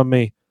stole him from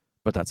me,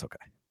 but that's okay.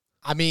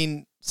 I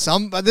mean,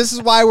 this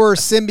is why we're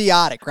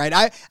symbiotic, right?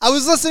 I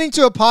was listening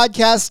to a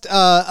podcast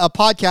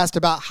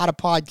about how to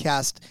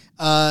podcast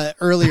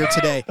earlier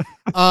today.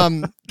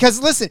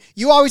 Because listen,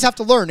 you always have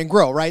to learn and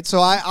grow, right? So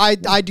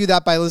I do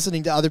that by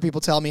listening to other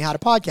people tell me how to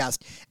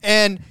podcast.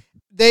 And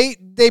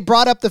they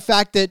brought up the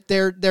fact that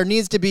there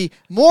needs to be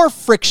more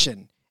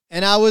friction.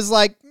 And I was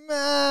like,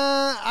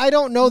 I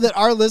don't know that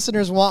our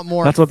listeners want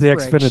more. That's what the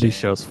friction. Xfinity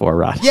show's for,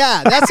 Rod.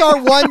 Yeah, that's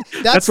our one.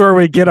 That's where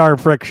we get our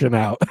friction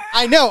out.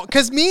 I know,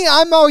 because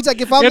I'm always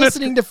like, if I'm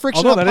listening to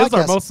friction on podcasts. That is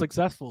our most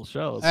successful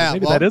show. So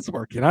maybe that is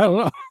working. I don't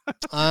know.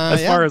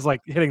 As far as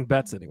like hitting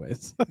bets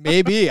anyways.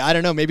 Maybe. I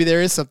don't know. Maybe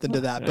there is something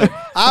to that. But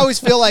I always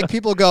feel like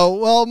people go,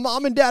 well,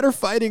 mom and dad are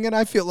fighting and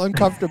I feel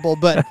uncomfortable.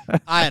 But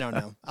I don't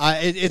know.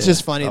 It's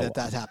just funny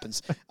that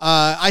happens.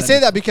 I say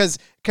that because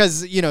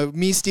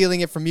me stealing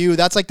it from you,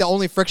 that's like the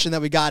only friction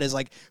that we got is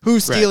like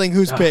who's stealing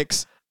whose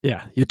picks.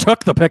 Yeah, you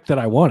took the pick that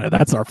I wanted.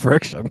 That's our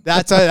friction.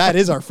 That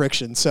is our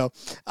friction. So,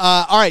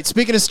 all right.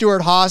 Speaking of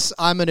Stuart Haas,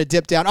 I'm going to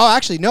dip down. Oh,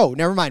 actually, no.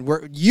 Never mind.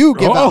 You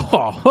give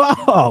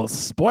out.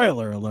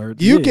 Spoiler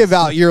alert. You give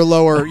out your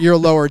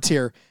lower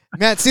tier.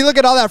 Man, see, look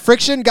at all that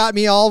friction. Got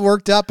me all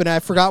worked up, and I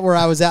forgot where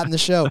I was at in the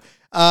show.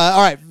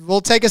 All right,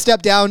 we'll take a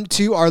step down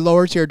to our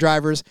lower tier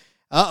drivers.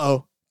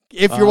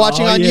 If you're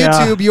watching on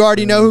YouTube, you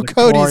already know who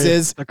Cody's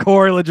is. The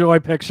Corey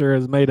LaJoie picture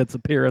has made its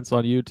appearance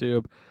on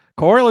YouTube.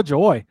 Corey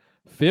LaJoie.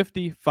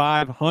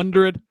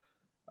 5,500.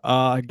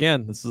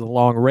 Again, this is a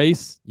long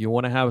race. You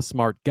want to have a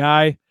smart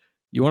guy.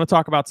 You want to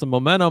talk about some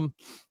momentum.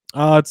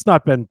 It's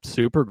not been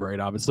super great,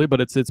 obviously, but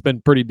it's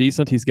been pretty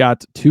decent. He's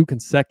got 2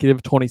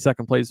 consecutive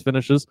 22nd place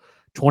finishes,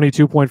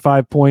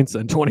 22.5 points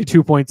and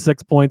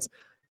 22.6 points,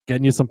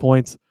 getting you some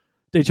points.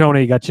 Daytona,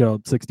 he got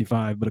you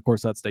 65, but of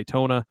course that's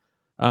Daytona.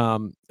 A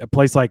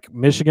place like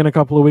Michigan a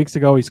couple of weeks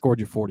ago, he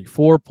scored you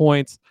 44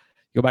 points.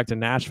 You go back to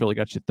Nashville, he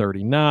got you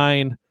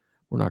 39.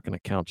 We're not going to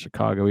count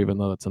Chicago, even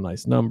though that's a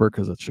nice number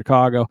because it's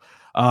Chicago.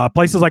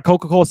 Places like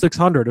Coca-Cola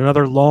 600,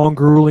 another long,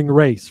 grueling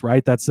race,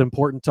 right? That's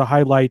important to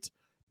highlight,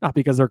 not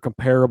because they're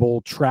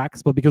comparable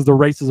tracks, but because the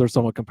races are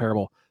somewhat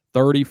comparable.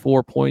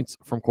 34 points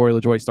from Corey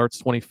LaJoie,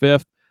 starts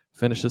 25th,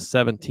 finishes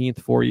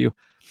 17th for you.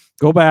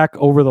 Go back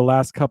over the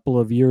last couple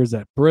of years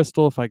at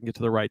Bristol, if I can get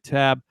to the right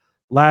tab.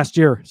 Last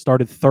year,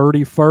 started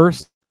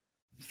 31st,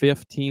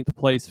 15th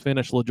place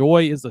finish.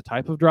 LaJoie is the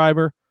type of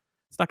driver.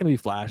 It's not going to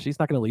be flashy. He's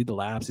not going to lead the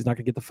laps. He's not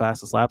going to get the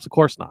fastest laps. Of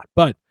course not.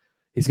 But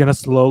he's going to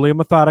slowly and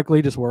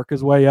methodically just work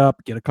his way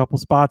up, get a couple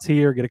spots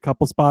here, get a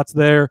couple spots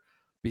there,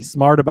 be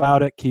smart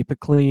about it, keep it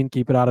clean,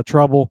 keep it out of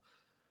trouble.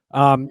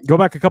 Go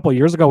back a couple of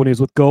years ago when he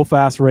was with Go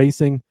Fast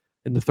Racing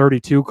in the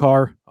 32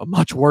 car, a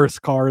much worse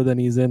car than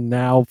he's in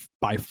now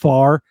by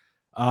far.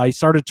 He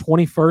started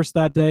 21st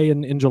that day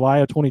in July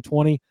of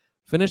 2020,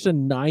 finished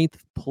in 9th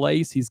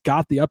place. He's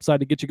got the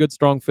upside to get you good,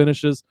 strong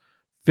finishes.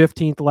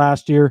 15th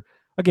last year.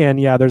 Again,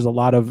 yeah, there's a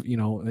lot of,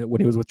 when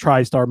he was with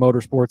TriStar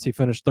Motorsports, he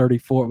finished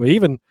 34th. But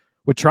even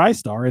with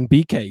TriStar and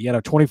BK, he had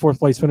a 24th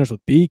place finish with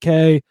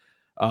BK,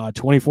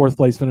 24th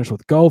place finish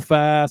with Go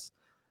Fast.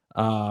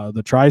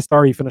 The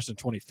TriStar, he finished in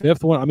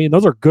 25th one. I mean,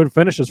 those are good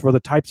finishes for the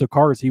types of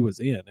cars he was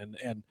in.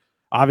 And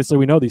obviously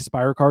we know these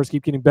Spire cars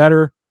keep getting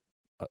better.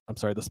 I'm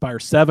sorry, the Spire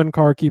 7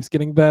 car keeps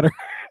getting better.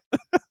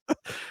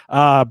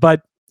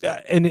 But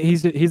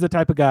he's the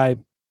type of guy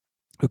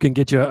who can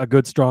get you a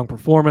good, strong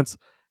performance,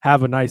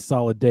 have a nice,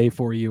 solid day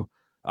for you.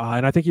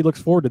 And I think he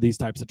looks forward to these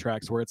types of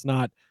tracks where it's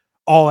not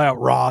all out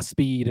raw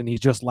speed and he's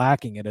just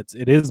lacking it.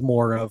 It is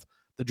more of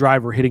the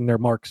driver hitting their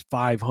marks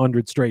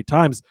 500 straight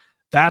times.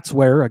 That's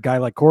where a guy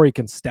like Corey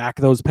can stack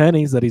those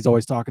pennies that he's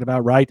always talking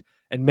about, right?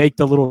 And make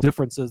the little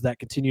differences that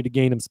continue to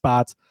gain him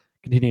spots,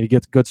 continue to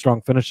get good,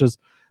 strong finishes.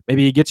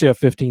 Maybe he gets you a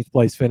 15th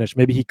place finish.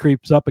 Maybe he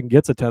creeps up and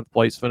gets a 10th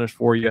place finish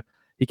for you.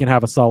 He can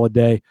have a solid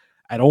day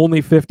at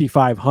only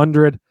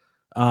 5,500.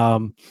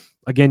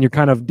 Again, you're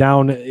kind of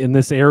down in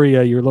this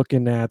area. You're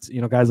looking at,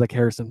 guys like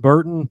Harrison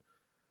Burton.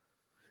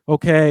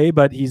 Okay,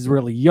 but he's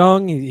really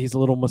young. He's a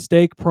little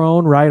mistake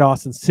prone, right?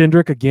 Austin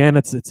Cindric, again,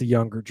 it's a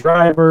younger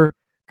driver.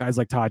 Guys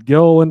like Todd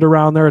Gilliland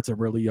around there, it's a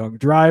really young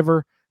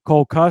driver.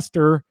 Cole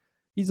Custer,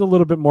 he's a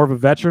little bit more of a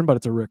veteran, but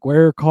it's a Rick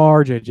Ware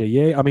car.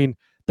 JJ, I mean,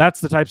 that's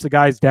the types of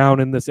guys down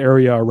in this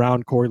area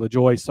around Corey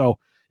LaJoie. So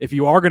if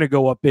you are going to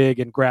go up big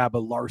and grab a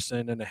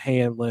Larson and a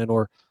Hamlin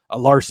or a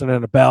Larson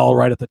and a Bell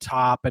right at the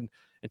top and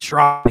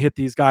try to hit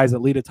these guys that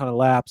lead a ton of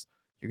laps,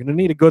 you're going to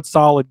need a good,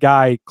 solid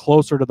guy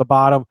closer to the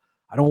bottom.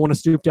 I don't want to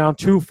stoop down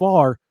too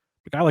far.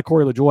 A guy like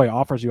Corey LaJoie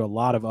offers you a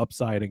lot of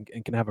upside and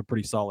can have a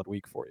pretty solid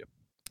week for you.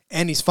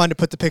 And he's fun to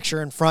put the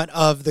picture in front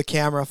of the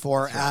camera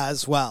for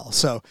as well.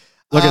 So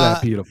look at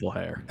that beautiful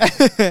hair.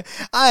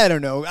 I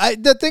don't know.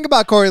 The thing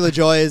about Corey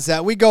LaJoie is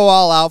that we go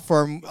all out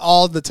for him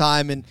all the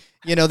time. And,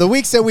 the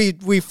weeks that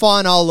we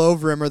fawn all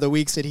over him are the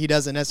weeks that he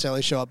doesn't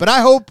necessarily show up. But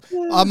I hope,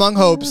 among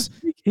hopes.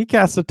 He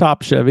cast a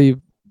top Chevy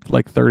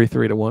like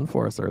 33-1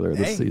 for us earlier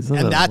this season.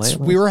 And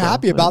we were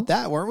happy about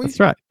that, weren't we? That's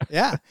right.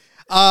 Yeah.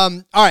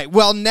 All right.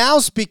 Well, now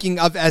speaking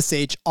of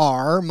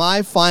SHR,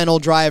 my final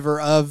driver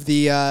of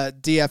the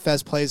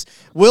DFS plays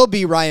will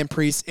be Ryan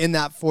Preece in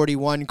that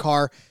 41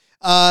 car.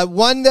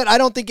 One that I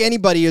don't think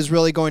anybody is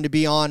really going to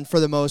be on for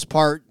the most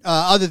part,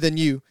 other than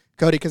you,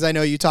 Cody, because I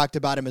know you talked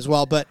about him as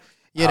well. But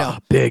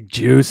big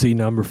juicy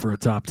number for a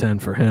top 10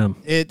 for him.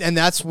 And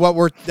that's what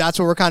we're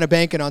kind of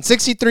banking on.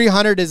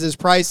 6,300 is his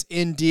price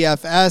in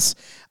DFS.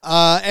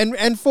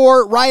 And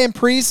for Ryan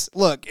Preece,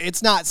 look,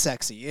 it's not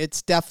sexy.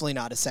 It's definitely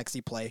not a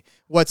sexy play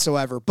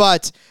whatsoever.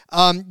 But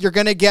you're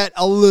going to get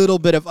a little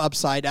bit of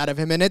upside out of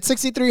him. And at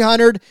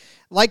 6,300,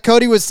 like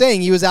Cody was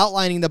saying, he was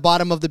outlining the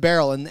bottom of the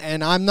barrel.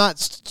 And I'm not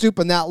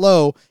stooping that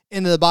low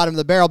into the bottom of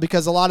the barrel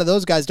because a lot of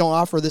those guys don't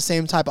offer the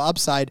same type of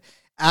upside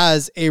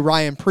as a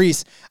Ryan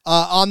Preece.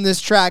 On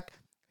this track,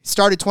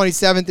 started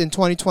 27th in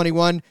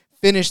 2021,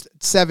 finished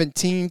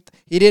 17th.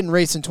 He didn't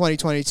race in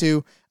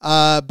 2022,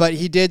 but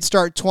he did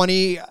start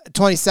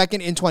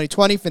 22nd in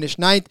 2020, finished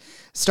 9th.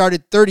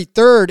 Started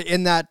 33rd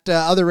in that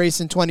other race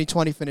in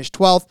 2020, finished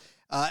 12th.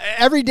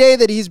 Every day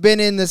that he's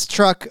been in this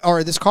truck,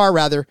 or this car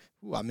rather,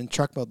 I'm in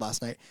truck mode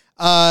last night,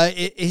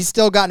 he's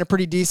still gotten a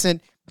pretty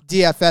decent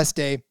DFS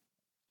day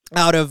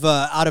out of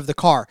the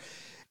car.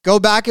 Go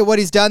back at what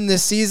he's done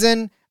this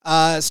season.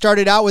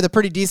 Started out with a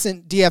pretty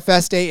decent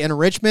DFS day in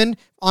Richmond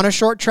on a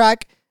short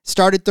track.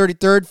 Started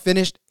 33rd,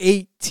 finished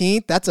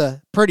 18th. That's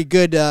a pretty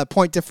good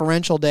point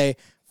differential day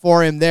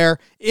for him there.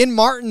 In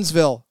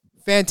Martinsville,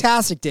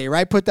 fantastic day,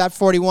 right? Put that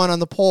 41 on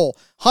the pole.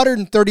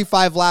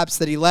 135 laps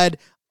that he led.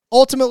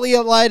 Ultimately,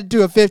 it led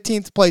to a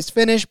 15th place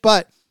finish,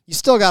 but you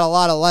still got a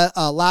lot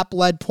of lap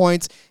lead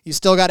points. You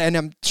still got, and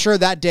I'm sure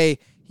that day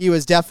he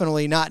was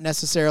definitely not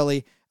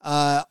necessarily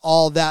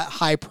all that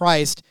high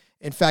priced.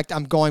 In fact,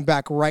 I'm going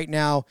back right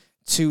now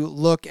to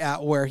look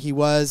at where he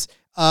was.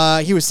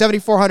 He was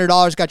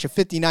 $7,400, got you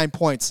 59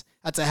 points.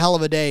 That's a hell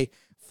of a day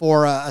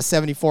for a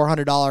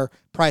 $7,400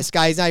 price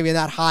guy. He's not even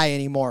that high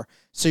anymore,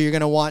 so you're going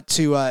to want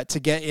to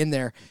get in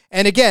there.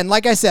 And again,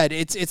 like I said,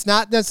 it's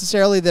not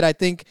necessarily that I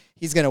think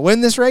he's going to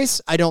win this race.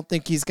 I don't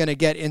think he's going to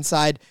get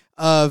inside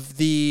of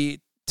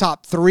the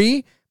top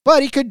 3,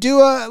 but he could do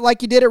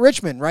like he did at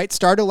Richmond, right?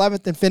 Start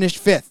 11th and finish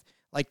 5th.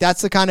 Like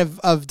that's the kind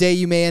of day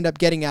you may end up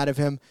getting out of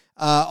him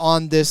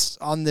on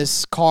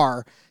this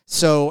car.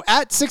 So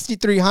at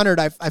 6,300,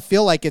 I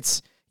feel like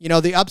it's,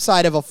 the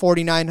upside of a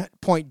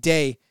 49-point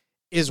day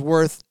is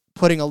worth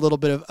putting a little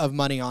bit of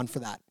money on for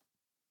that.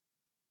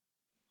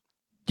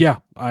 Yeah,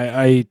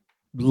 I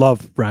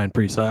love Ryan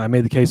Preece. I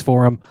made the case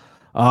for him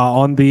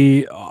on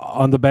the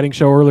betting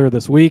show earlier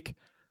this week.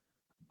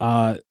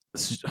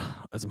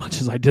 As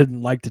much as I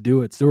didn't like to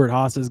do it, Stuart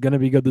Haas is going to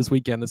be good this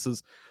weekend. This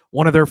is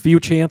one of their few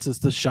chances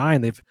to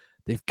shine.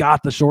 They've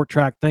got the short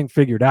track thing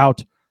figured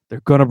out.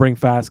 They're going to bring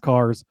fast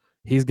cars.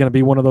 He's going to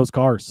be one of those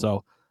cars.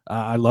 So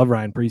I love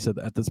Ryan Preece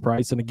at this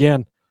price. And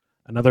again,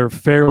 another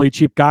fairly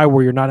cheap guy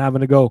where you're not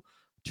having to go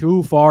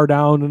too far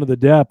down into the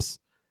depths,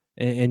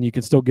 and you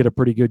can still get a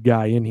pretty good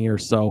guy in here.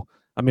 So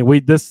I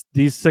mean,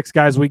 these 6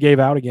 guys we gave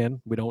out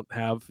again. We don't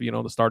have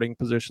the starting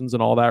positions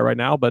and all that right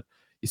now, but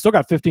you still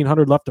got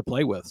 1,500 left to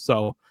play with.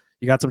 So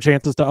you got some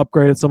chances to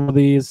upgrade at some of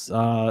these.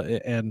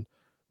 And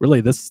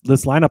really, this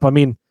lineup, I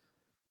mean,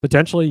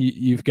 potentially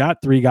you've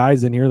got 3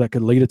 guys in here that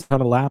could lead a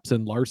ton of laps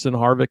in Larson,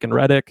 Harvick, and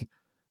Reddick.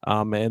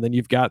 And then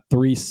you've got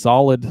 3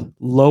 solid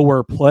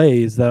lower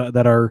plays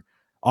that are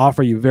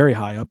offer you very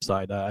high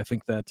upside. I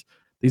think that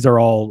these are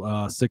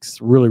all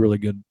 6 really, really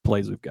good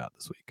plays we've got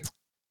this week.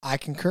 I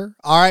concur.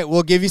 All right,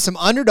 we'll give you some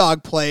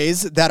underdog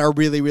plays that are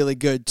really, really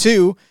good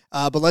too.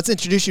 But let's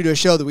introduce you to a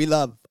show that we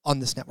love on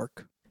this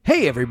network.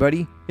 Hey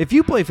everybody, if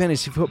you play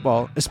fantasy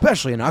football,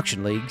 especially in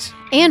auction leagues,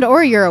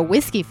 or you're a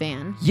whiskey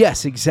fan.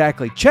 Yes,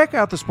 exactly. Check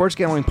out the Sports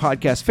Gambling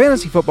Podcast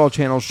Fantasy Football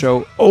Channel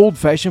show, Old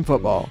Fashioned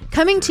Football.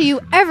 Coming to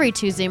you every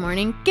Tuesday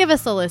morning, give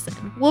us a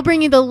listen. We'll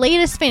bring you the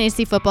latest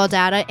fantasy football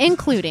data,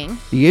 including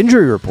the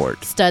injury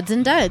report, studs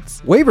and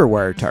duds, waiver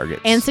wire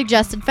targets, and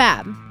suggested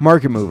fab.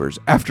 Market movers.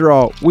 After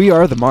all, we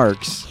are the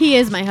Marks. He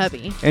is my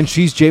hubby. And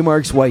she's J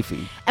Mark's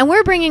wifey. And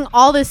we're bringing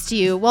all this to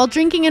you while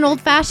drinking an old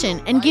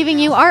fashioned and giving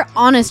you our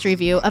honest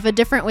review of a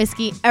different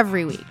whiskey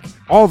every week.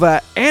 All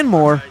that and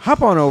more,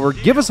 hop on over,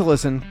 give us a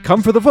listen,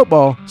 come for the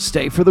football,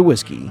 stay for the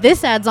whiskey.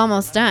 This ad's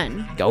almost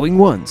done. Going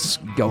once,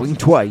 going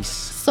twice.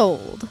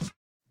 Sold.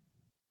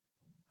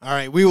 All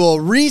right, we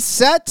will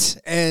reset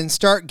and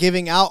start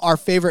giving out our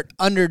favorite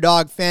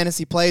Underdog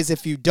fantasy plays.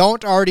 If you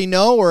don't already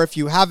know, or if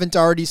you haven't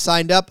already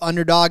signed up,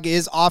 Underdog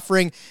is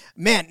offering,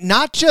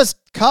 not just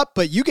Cup,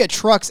 but you get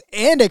trucks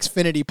and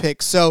Xfinity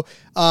picks. So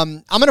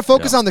I'm going to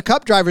focus on the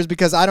Cup drivers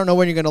because I don't know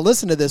when you're going to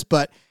listen to this,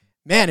 but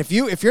man, if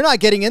you're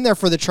not getting in there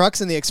for the trucks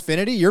and the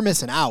Xfinity, you're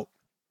missing out.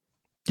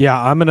 Yeah,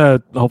 I'm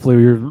gonna.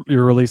 Hopefully,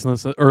 you're releasing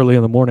this early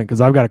in the morning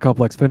because I've got a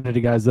couple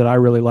Xfinity guys that I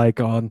really like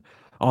on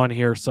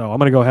here. So I'm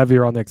gonna go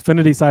heavier on the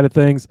Xfinity side of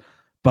things.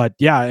 But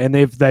yeah, and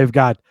they've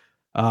got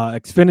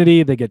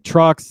Xfinity, they get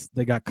trucks,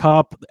 they got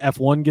Cup.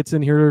 F1 gets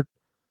in here.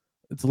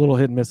 It's a little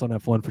hit and miss on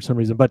F1 for some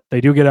reason, but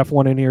they do get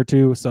F1 in here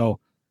too. So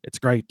it's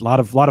great. A lot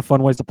of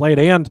fun ways to play it,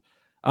 and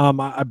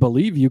I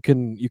believe you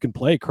can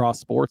play cross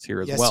sports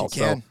here as well. Yes,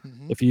 you can. So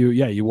if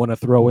you want to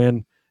throw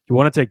in, you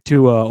want to take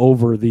two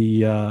over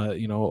the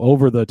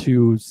over the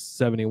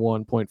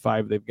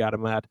 271.5 they've got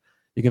them at,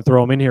 you can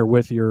throw them in here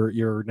with your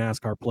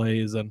NASCAR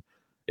plays, and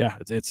yeah,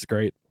 it's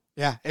great.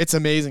 Yeah, it's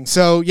amazing.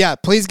 So yeah,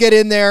 please get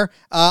in there.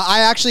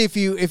 I actually, if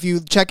you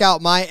check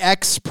out my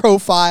X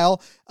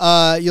profile,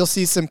 you'll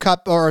see some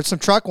Cup or some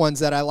truck ones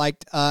that I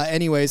liked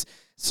anyways.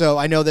 So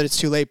I know that it's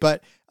too late,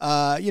 but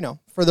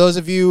for those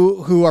of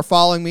you who are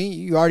following me,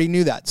 you already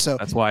knew that. So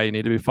that's why you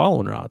need to be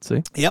following Rod.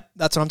 See? Yep,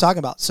 that's what I'm talking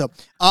about. So,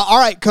 all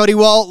right, Cody.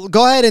 Well,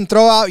 go ahead and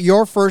throw out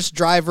your first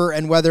driver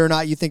and whether or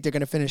not you think they're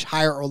going to finish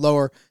higher or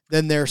lower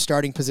than their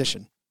starting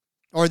position,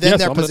 or than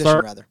their position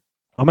rather.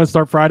 I'm going to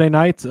start Friday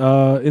night in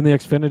the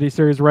Xfinity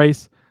Series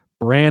race.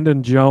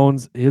 Brandon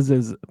Jones,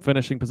 his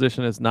finishing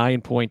position is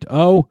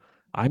 9.0.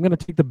 I'm going to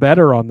take the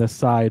better on this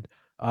side.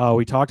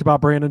 We talked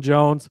about Brandon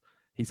Jones.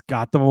 He's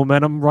got the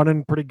momentum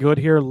running pretty good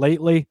here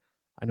lately.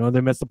 I know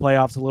they missed the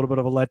playoffs, a little bit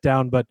of a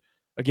letdown, but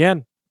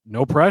again,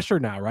 no pressure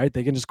now, right?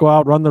 They can just go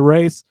out, run the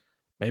race.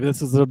 Maybe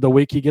this is the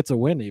week he gets a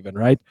win even,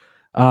 right?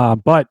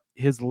 But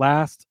his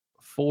last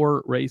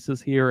 4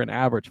 races here, an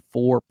average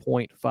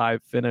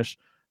 4.5 finish,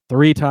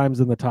 3 times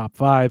in the top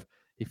 5.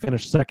 He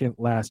finished second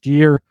last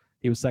year.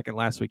 He was second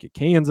last week at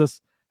Kansas,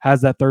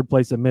 has that 3rd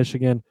place at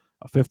Michigan,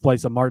 a 5th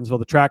place at Martinsville.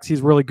 The tracks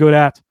he's really good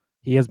at.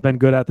 He has been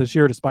good at this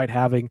year, despite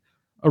having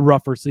a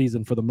rougher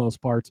season for the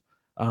most part.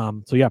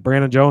 So yeah,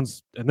 Brandon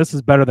Jones, and this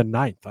is better than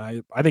 9th.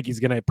 I think he's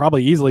going to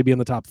probably easily be in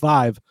the top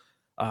 5.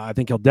 I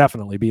think he'll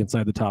definitely be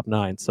inside the top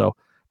 9. So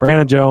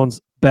Brandon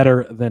Jones,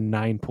 better than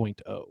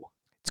 9.0.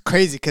 It's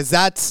crazy because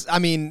that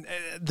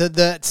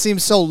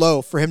seems so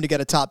low for him to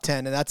get a top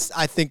 10, and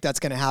I think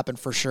that's going to happen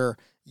for sure.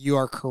 You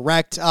are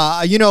correct.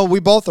 We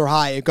both are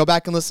high. Go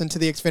back and listen to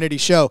the Xfinity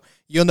show.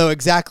 You'll know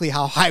exactly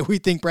how high we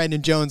think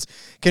Brandon Jones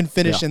can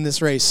finish in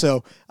this race.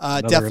 So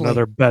definitely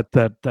another bet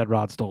that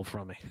Rod stole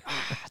from me.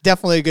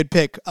 Definitely a good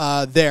pick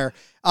there.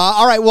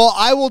 All right. Well,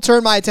 I will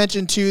turn my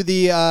attention to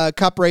the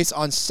Cup race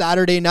on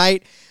Saturday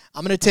night.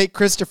 I'm going to take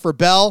Christopher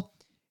Bell.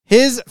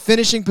 His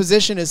finishing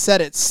position is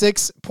set at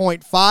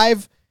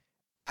 6.5.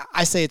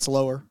 I say it's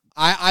lower.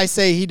 I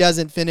say he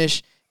doesn't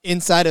finish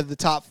inside of the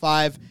top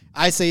 5.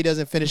 I say he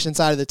doesn't finish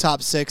inside of the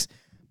top 6.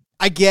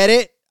 I get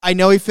it. I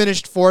know he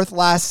finished 4th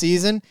last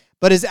season,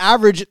 but his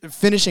average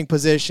finishing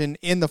position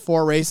in the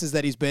 4 races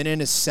that he's been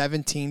in is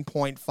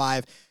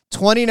 17.5.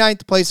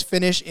 29th place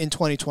finish in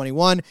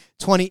 2021,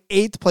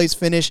 28th place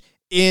finish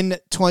in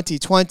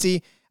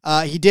 2020.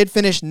 He did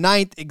finish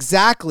 9th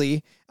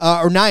exactly,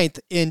 or 9th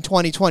in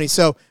 2020.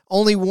 So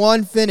only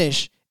one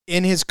finish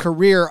in his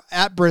career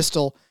at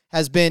Bristol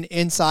has been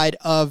inside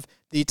of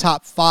the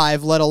top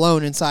 5, let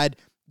alone inside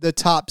the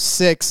top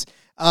 6.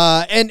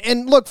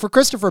 And look, for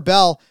Christopher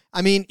Bell,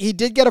 I mean, he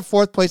did get a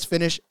 4th place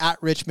finish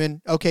at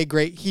Richmond. Okay,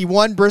 great. He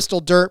won Bristol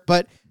Dirt,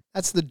 but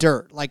that's the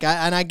dirt.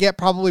 I get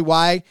probably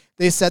why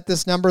they set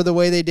this number the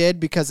way they did,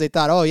 because they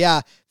thought, oh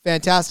yeah,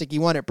 fantastic, he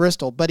won at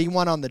Bristol, but he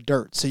won on the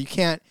dirt, so you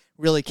can't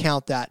really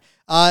count that.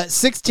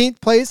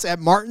 16th place at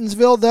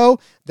Martinsville, though,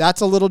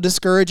 that's a little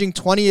discouraging.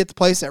 20th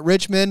place at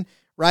Richmond,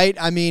 right?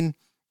 I mean,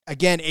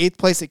 again, 8th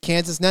place at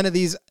Kansas. None of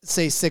these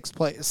say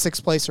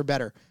 6th place or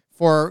better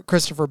for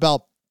Christopher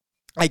Bell.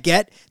 I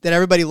get that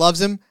everybody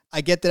loves him.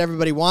 I get that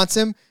everybody wants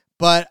him,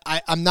 but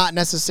I'm not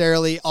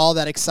necessarily all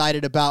that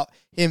excited about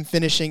him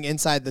finishing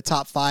inside the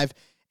top 5.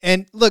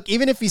 And look,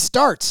 even if he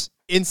starts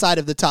inside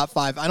of the top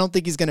 5, I don't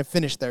think he's going to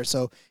finish there.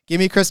 So give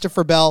me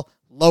Christopher Bell,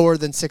 lower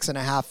than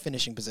 6.5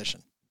 finishing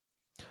position.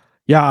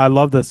 Yeah, I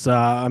love this.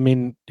 I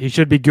mean, he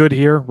should be good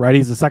here, right?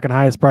 He's the second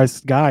highest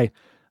priced guy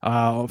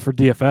for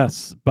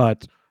DFS,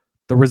 but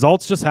the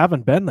results just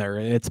haven't been there.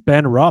 It's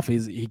been rough.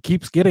 He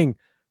keeps getting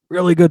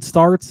really good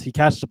starts. He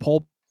catched a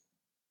pole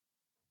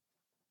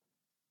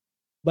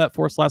bet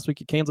for us last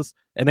week at Kansas,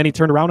 and then he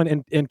turned around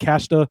and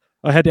cashed a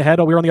head-to-head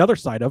we were on the other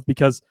side of,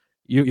 because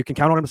you can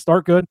count on him to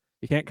start good.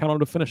 You can't count on him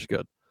to finish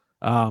good.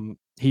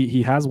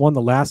 He has won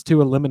the last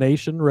 2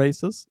 elimination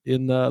races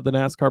in the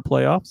NASCAR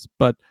playoffs,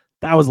 but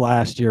that was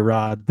last year,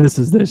 Rod. This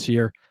is this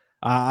year.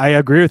 I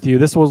agree with you.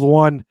 This was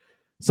one.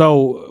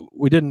 So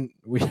we kind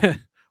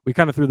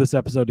of threw this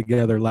episode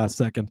together last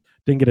second.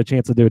 Didn't get a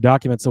chance to do a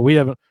document, so we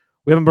haven't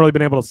really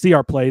been able to see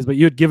our plays. But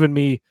you had given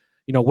me,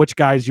 which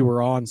guys you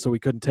were on, so we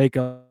couldn't take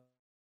them.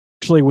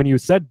 Actually, when you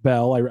said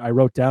Bell, I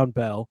wrote down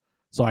Bell,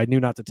 so I knew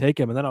not to take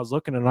him. And then I was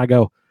looking and I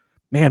go,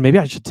 man, maybe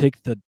I should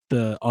take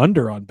the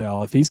under on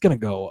Bell. If he's going to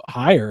go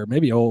higher,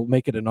 maybe I'll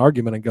make it an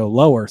argument and go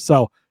lower.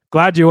 So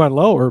glad you went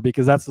lower,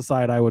 because that's the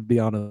side I would be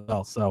on as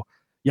well. So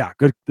yeah,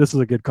 good. This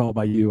is a good call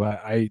by you.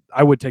 I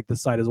would take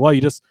this side as well.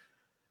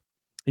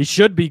 He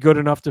should be good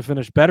enough to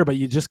finish better, but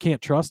you just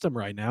can't trust him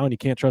right now, and you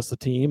can't trust the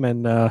team.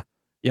 And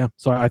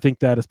so I think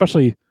that,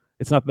 especially,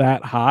 it's not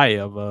that high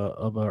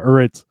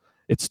or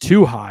it's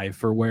too high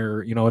for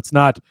where, it's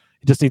not,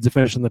 he just needs to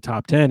finish in the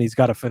top 10. He's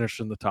got to finish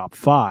in the top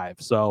 5.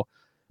 So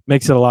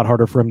makes it a lot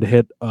harder for him to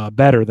hit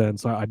better than.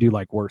 So I do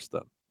like worse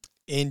than.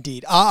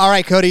 Indeed. All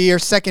right, Cody, your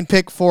second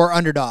pick for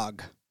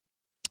Underdog.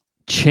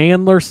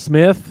 Chandler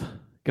Smith.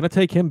 Going to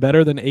take him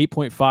better than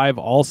 8.5,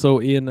 also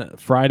in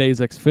Friday's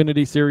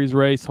Xfinity Series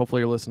race. Hopefully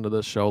you're listening to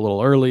this show a little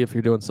early if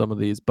you're doing some of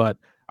these, but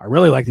I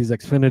really like these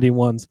Xfinity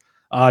ones.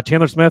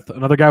 Chandler Smith,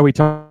 another guy we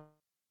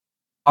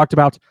talked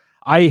about.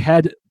 I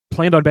had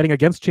planned on betting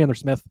against Chandler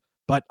Smith,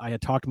 but I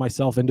had talked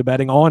myself into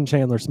betting on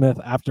Chandler Smith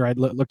after I'd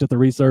looked at the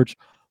research,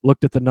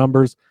 looked at the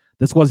numbers.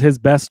 This was his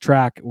best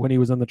track when he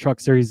was in the Truck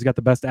Series. He's got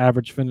the best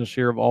average finish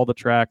here of all the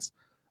tracks.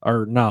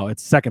 Or no,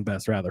 it's second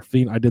best, rather.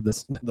 I did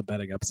this in the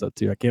betting episode,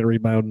 too. I can't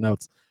read my own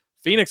notes.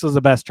 Phoenix was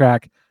the best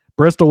track.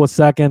 Bristol was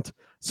second.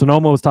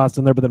 Sonoma was tossed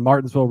in there, but then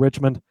Martinsville,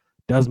 Richmond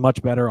does much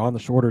better on the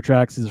shorter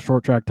tracks. He's a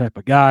short track type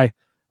of guy.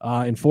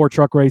 In 4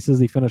 truck races,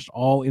 he finished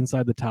all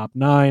inside the top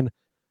 9.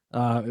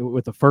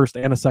 With the first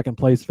and a second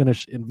place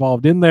finish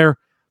involved in there.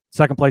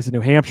 Second place in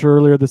New Hampshire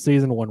earlier this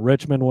season, won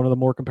Richmond, one of the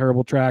more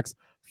comparable tracks.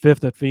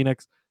 5th at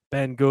Phoenix.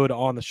 Been good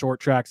on the short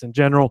tracks in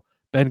general.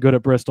 Been good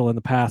at Bristol in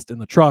the past in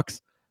the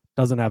trucks.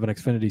 Doesn't have an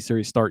Xfinity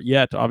Series start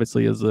yet,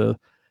 obviously, as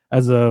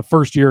a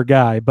first-year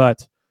guy.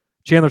 But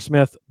Chandler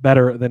Smith,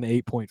 better than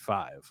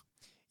 8.5.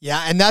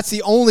 Yeah, and that's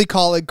the only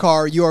calling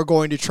car you are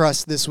going to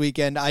trust this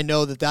weekend. I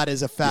know that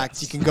is a fact.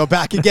 Yes. You can go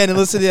back again and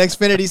listen to the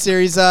Xfinity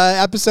Series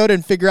episode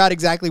and figure out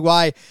exactly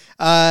why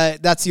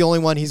that's the only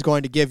one he's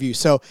going to give you.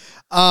 So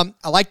I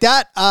like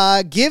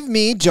that. Give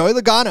me Joey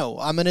Logano.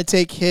 I'm going to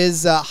take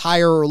his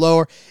higher or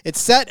lower.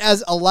 It's set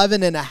as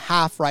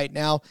 11.5 right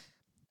now.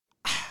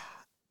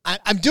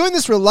 I'm doing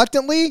this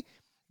reluctantly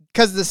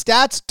because the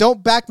stats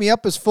don't back me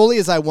up as fully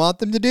as I want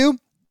them to do.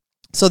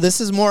 So this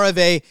is more of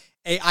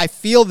I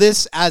feel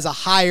this as a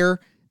higher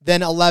than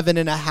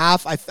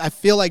 11.5. I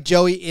feel like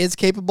Joey is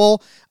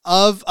capable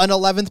of an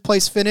 11th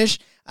place finish.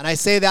 And I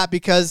say that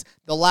because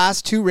the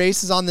last 2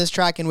 races on this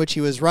track in which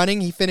he was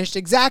running, he finished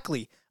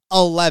exactly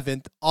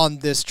 11th on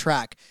this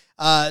track.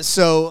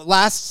 So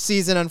last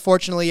season,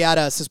 unfortunately, he had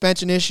a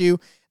suspension issue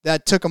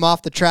that took him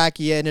off the track.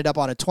 He ended up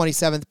on a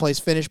 27th place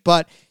finish,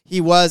 but he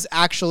was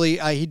actually,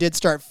 he did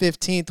start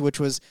 15th, which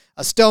was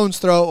a stone's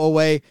throw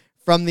away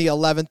from the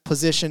 11th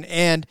position.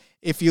 And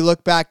if you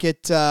look back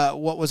at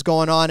what was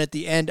going on at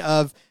the end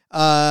of,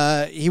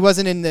 he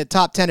wasn't in the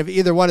top 10 of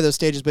either one of those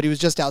stages, but he was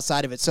just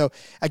outside of it. So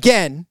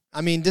again,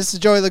 I mean, this is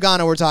Joey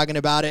Logano we're talking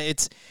about.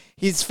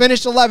 He's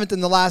finished 11th in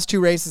the last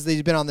 2 races that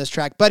he's been on this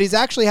track, but he's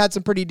actually had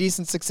some pretty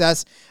decent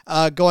success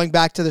going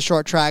back to the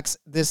short tracks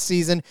this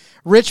season.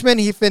 Richmond,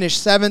 he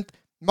finished 7th.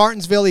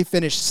 Martinsville, he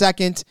finished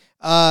 2nd.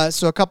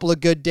 So a couple of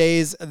good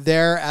days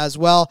there as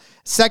well.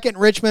 Second,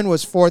 Richmond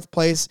was 4th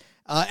place.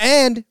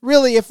 And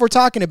really, if we're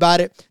talking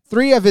about it,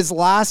 3 of his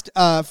last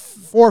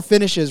 4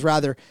 finishes,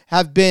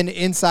 have been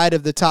inside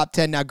of the top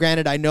 10. Now,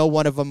 granted, I know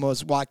one of them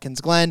was Watkins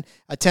Glen,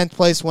 a 10th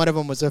place. One of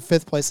them was a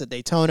 5th place at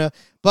Daytona.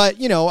 But,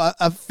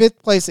 a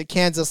 5th place at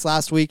Kansas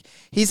last week.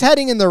 He's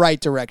heading in the right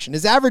direction.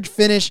 His average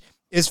finish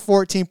is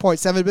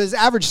 14.7, but his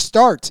average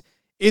start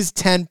is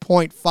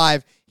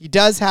 10.5. He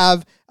does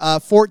have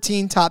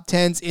 14 top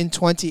 10s in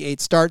 28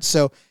 starts,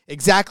 so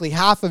exactly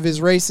half of his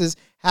races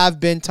have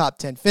been top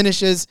 10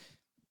 finishes.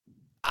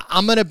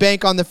 I'm going to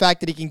bank on the fact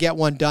that he can get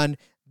one done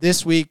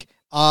this week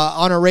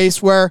on a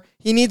race where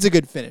he needs a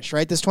good finish,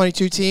 right? This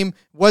 22 team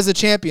was a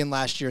champion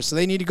last year, so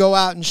they need to go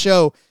out and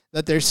show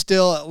that they're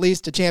still at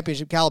least a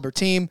championship caliber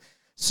team.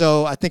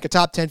 So I think a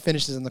top 10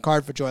 finish is in the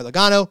card for Joey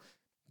Logano.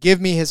 Give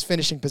me his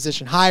finishing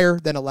position higher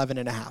than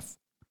 11.5.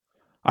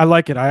 I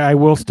like it. I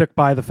will stick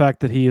by the fact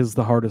that he is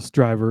the hardest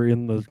driver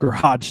in the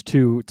garage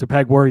to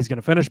peg where he's going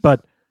to finish,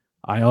 but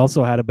I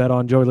also had a bet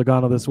on Joey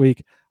Logano this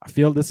week. I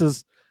feel this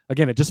is,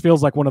 again, it just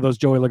feels like one of those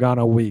Joey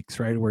Logano weeks,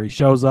 right, where he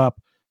shows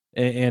up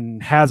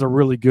and has a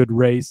really good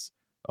race,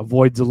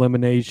 avoids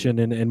elimination,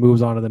 and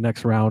moves on to the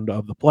next round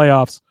of the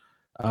playoffs.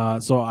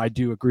 So I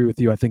do agree with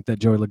you. I think that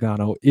Joey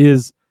Logano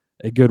is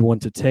a good one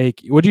to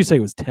take. What did you say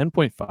it was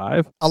 10.5?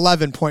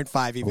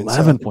 11.5 even.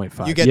 11.5.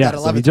 So you get that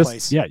 11th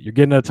place. Yeah, you're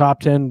getting a top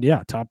 10,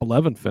 top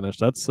 11 finish.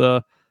 That's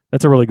a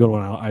really good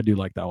one. I do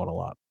like that one a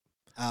lot.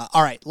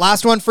 All right,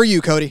 last one for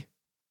you, Cody.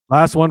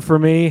 Last one for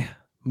me.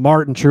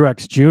 Martin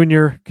Truex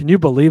Jr. Can you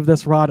believe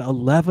this, Rod?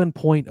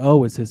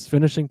 11.0 is his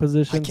finishing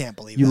position. I can't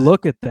believe you that.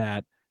 Look at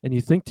that and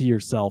you think to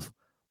yourself,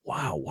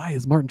 wow, why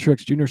is Martin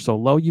Truex Jr. so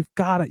low? You've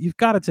got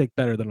to take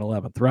better than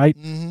 11th, right?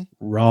 Mm-hmm.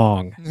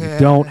 Wrong. You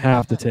don't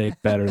have to take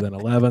better than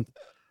 11th.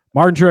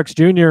 Martin Truex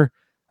Jr.,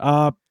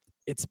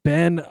 it's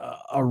been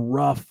a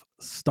rough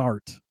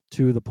start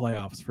to the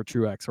playoffs for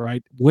Truex,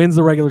 right? Wins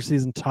the regular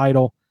season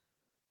title.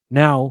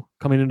 Now,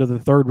 coming into the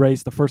third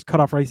race, the first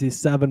cutoff race, he's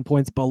 7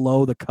 points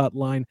below the cut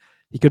line.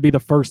 He could be the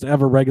first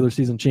ever regular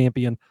season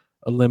champion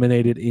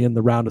eliminated in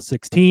the round of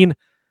 16.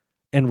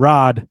 And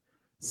Rod,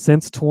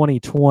 since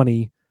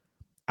 2020,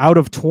 out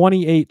of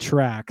 28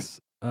 tracks,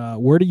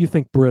 where do you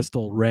think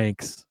Bristol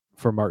ranks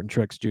for Martin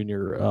Truex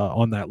Jr.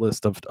 On that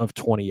list of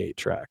 28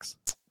 tracks?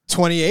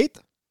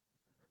 28th?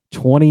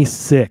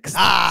 26.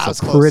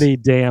 So pretty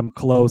damn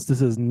close.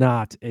 This is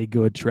not a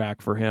good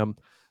track for him.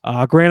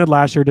 Granted,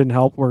 last year didn't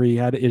help where he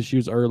had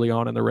issues early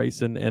on in the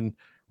race and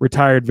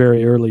retired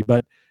very early,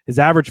 but his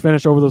average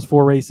finish over those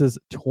 4 races,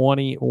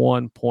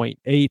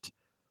 21.8,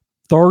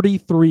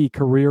 33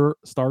 career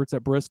starts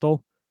at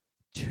Bristol,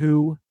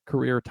 2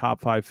 career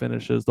top 5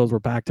 finishes. Those were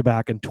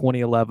back-to-back in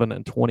 2011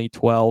 and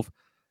 2012.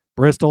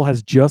 Bristol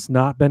has just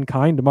not been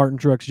kind to Martin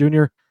Truex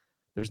Jr.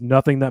 There's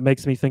nothing that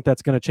makes me think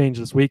that's going to change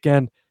this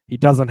weekend. He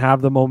doesn't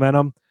have the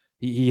momentum.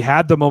 He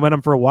had the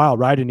momentum for a while,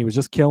 right? And he was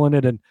just killing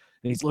it, and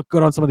he's looked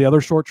good on some of the other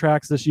short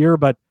tracks this year,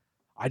 but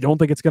I don't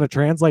think it's going to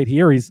translate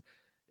here.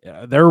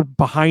 They're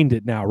behind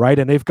it now, right?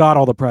 And they've got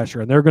all the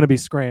pressure, and they're going to be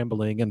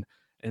scrambling,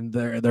 and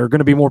they're going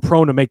to be more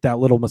prone to make that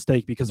little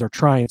mistake because they're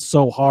trying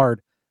so hard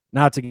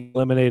not to get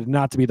eliminated,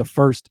 not to be the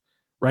first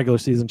regular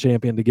season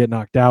champion to get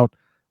knocked out.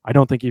 I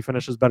don't think he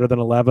finishes better than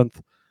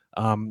 11th,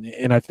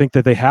 and I think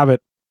that they have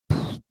it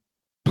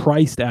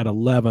priced at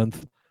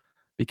 11th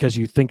because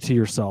you think to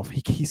yourself,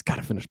 he's got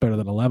to finish better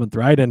than 11th,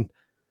 right? And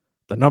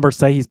the numbers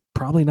say he's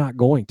probably not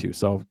going to.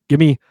 So give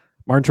me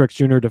Martin Truex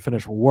Jr. to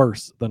finish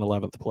worse than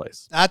 11th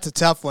place. That's a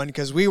tough one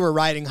because we were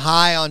riding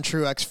high on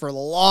Truex for the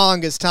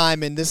longest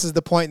time, and this is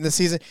the point in the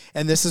season,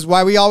 and this is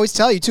why we always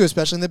tell you, too,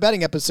 especially in the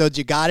betting episodes,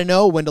 you got to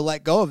know when to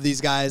let go of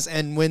these guys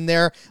and when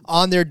they're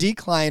on their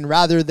decline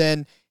rather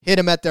than hit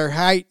them at their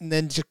height and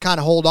then just kind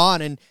of hold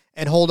on and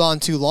hold on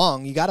too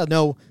long. You got to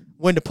know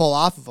when to pull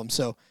off of them.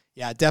 So,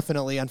 yeah,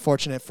 definitely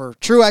unfortunate for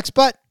Truex,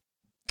 but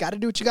got to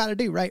do what you got to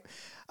do, right?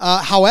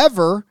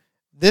 However,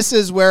 this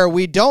is where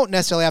we don't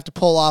necessarily have to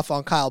pull off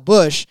on Kyle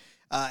Busch.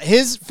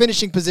 His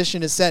finishing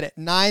position is set at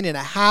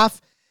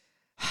 9.5.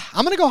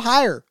 I'm going to go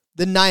higher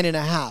than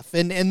 9.5.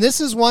 And this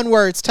is one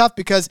where it's tough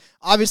because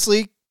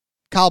obviously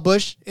Kyle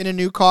Busch in a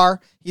new car.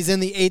 He's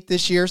in the 8th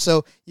this year,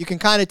 so you can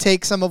kind of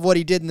take some of what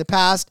he did in the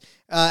past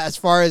as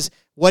far as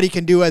what he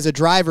can do as a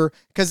driver.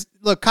 Because,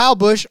 look, Kyle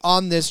Busch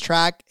on this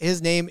track,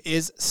 his name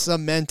is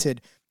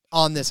cemented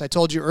on this. I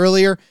told you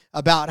earlier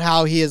about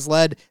how he has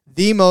led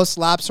the most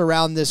laps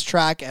around this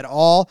track at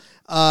all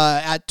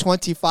at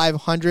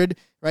 2,500,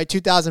 right?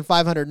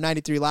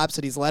 2,593 laps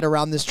that he's led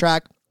around this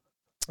track.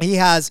 He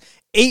has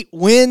 8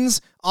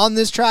 wins on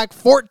this track,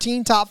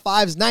 14 top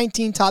 5s,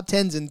 19 top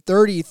 10s, and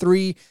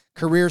 33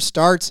 career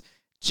starts.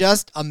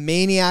 just a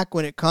maniac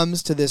when it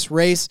comes to this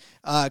race,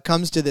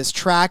 comes to this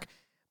track.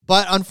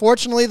 But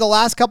unfortunately, the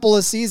last couple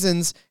of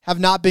seasons have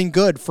not been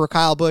good for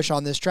Kyle Busch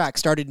on this track.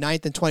 Started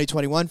 9th in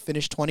 2021,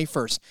 finished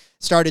 21st.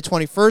 Started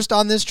 21st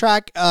on this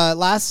track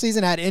last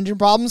season, had engine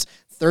problems,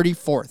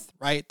 34th,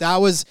 right? That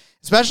was,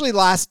 especially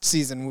last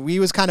season, we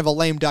was kind of a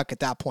lame duck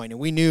at that point, and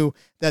we knew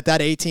that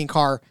 18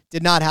 car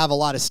did not have a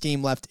lot of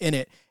steam left in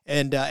it,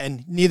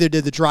 and neither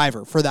did the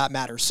driver, for that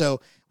matter. So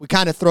we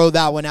kind of throw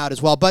that one out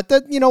as well. But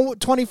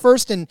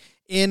 21st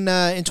in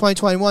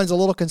 2021 is a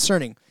little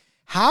concerning.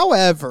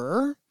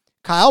 However,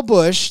 Kyle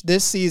Busch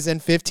this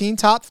season, 15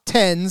 top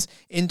 10s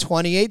in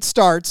 28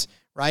 starts,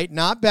 right?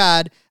 Not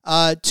bad.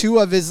 2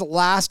 of his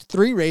last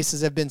 3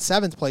 races have been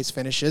 7th place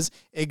finishes.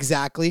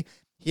 Exactly.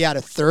 He had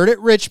a 3rd at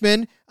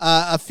Richmond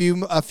a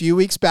few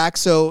weeks back,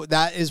 so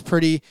that is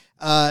pretty.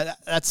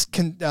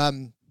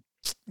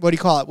 What do you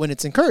call it when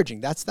it's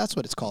encouraging? That's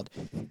what it's called.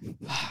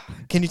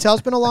 Can you tell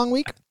it's been a long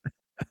week?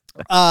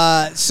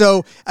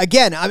 So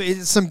again, I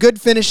mean, some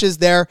good finishes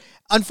there.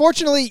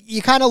 Unfortunately,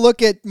 you kind of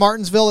look at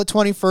Martinsville at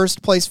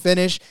 21st place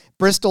finish,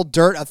 Bristol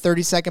Dirt a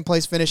 32nd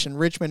place finish, and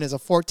Richmond is a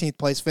 14th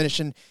place finish,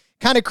 and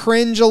kind of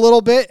cringe a little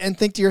bit and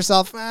think to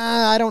yourself,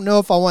 I don't know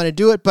if I want to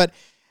do it, but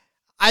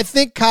I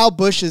think Kyle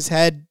Busch's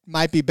head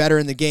might be better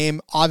in the game.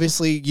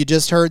 Obviously, you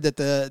just heard that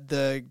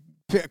the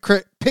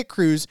pit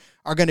crews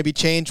are going to be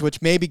changed,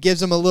 which maybe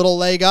gives him a little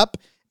leg up,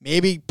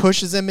 maybe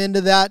pushes him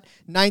into that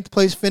 9th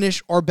place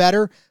finish or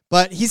better.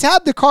 But he's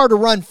had the car to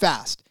run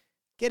fast.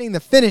 Getting the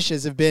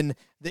finishes have been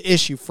the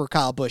issue for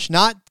Kyle Busch.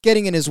 Not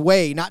getting in his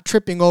way, not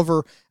tripping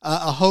over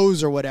a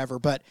hose or whatever.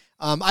 But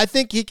I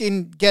think he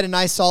can get a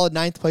nice solid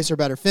 9th place or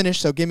better finish.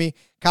 So give me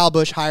Kyle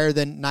Busch higher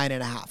than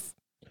 9.5.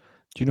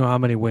 Do you know how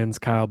many wins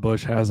Kyle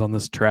Busch has on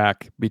this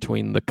track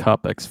between the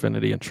Cup,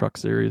 Xfinity, and Truck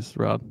Series,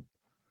 Rod?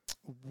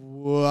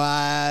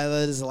 What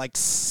is it, like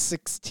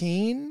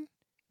 16?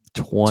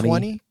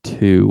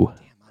 22.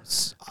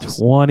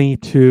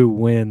 22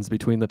 wins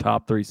between the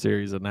top 3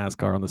 series of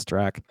NASCAR on this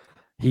track.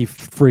 He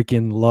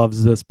freaking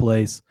loves this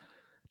place.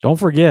 Don't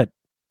forget,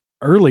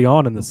 early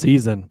on in the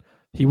season,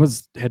 he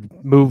had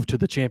moved to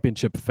the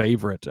championship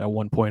favorite at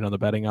one point on the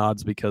betting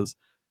odds because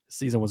the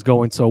season was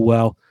going so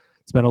well.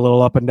 It's been a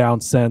little up and down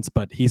since,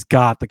 but he's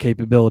got the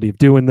capability of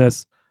doing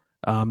this.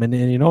 And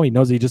he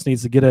knows he just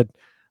needs to get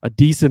a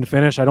decent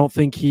finish. I don't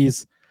think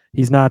he's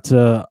under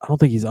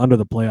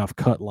the playoff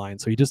cut line.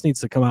 So he just needs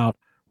to come out,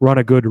 run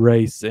a good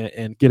race,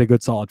 and get a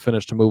good solid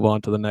finish to move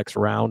on to the next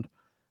round.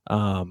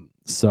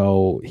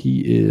 So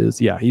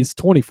he's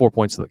 24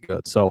 points to the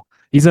good. So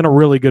he's in a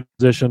really good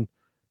position.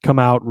 Come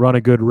out, run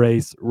a good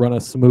race, run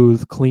a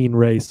smooth, clean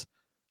race,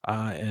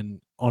 and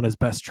on his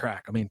best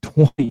track. I mean,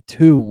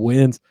 22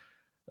 wins.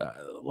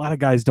 A lot of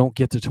guys don't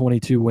get to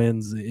 22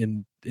 wins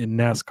in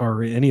NASCAR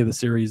or any of the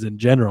series in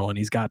general, and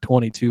he's got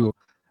 22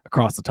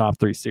 across the top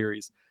 3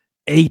 series.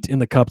 8 in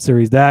the Cup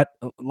Series. That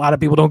a lot of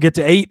people don't get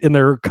to 8 in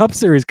their Cup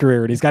Series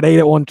career, and he's got 8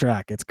 at one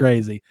track. It's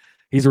crazy.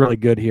 He's really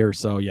good here.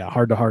 So yeah,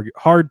 hard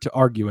to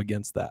argue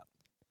against that.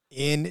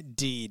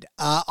 Indeed.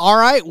 All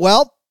right.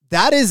 Well,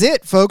 that is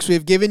it, folks.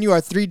 We've given you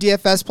our 3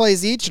 DFS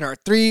plays each and our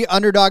 3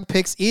 underdog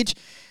picks each.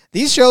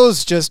 These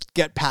shows just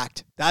get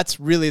packed. That's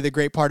really the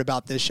great part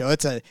about this show.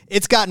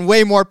 It's gotten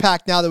way more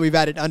packed now that we've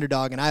added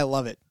Underdog, and I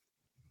love it.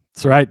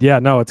 That's right. Yeah,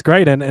 no, it's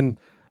great. And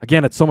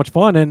again, it's so much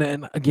fun.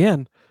 And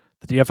again,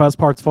 the DFS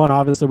part's fun.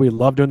 Obviously, we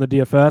love doing the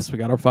DFS. We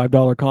got our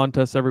 $5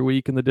 contest every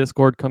week in the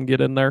Discord. Come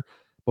get in there.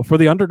 But for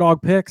the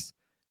underdog picks,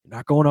 you're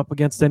not going up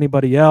against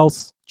anybody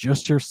else,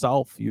 just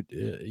yourself. You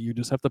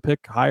just have to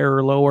pick higher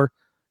or lower,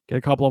 get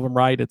a couple of them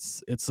right.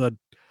 It's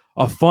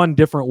a fun,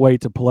 different way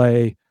to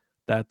play.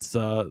 That's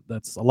a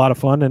lot of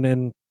fun.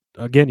 And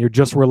again, you're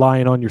just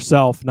relying on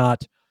yourself,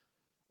 not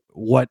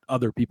what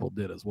other people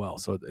did as well.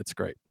 So it's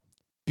great.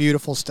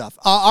 Beautiful stuff.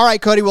 All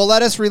right, Cody. Well,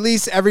 let us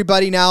release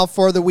everybody now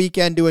for the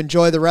weekend to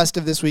enjoy the rest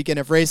of this weekend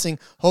of racing.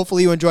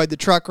 Hopefully you enjoyed the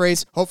truck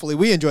race. Hopefully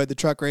we enjoyed the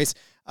truck race.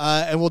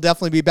 And we'll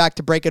definitely be back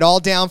to break it all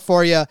down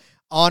for you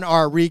on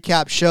our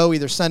recap show,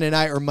 either Sunday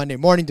night or Monday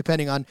morning,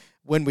 depending on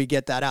when we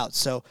get that out.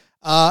 So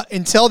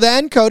until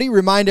then, Cody,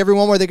 remind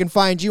everyone where they can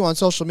find you on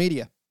social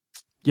media.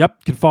 Yep.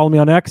 You can follow me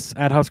on X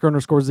at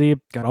Husker_Z.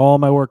 Got all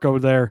my work over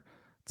there.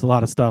 It's a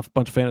lot of stuff,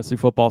 bunch of fantasy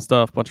football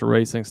stuff, bunch of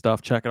racing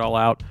stuff. Check it all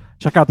out.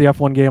 Check out the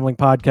F1 Gambling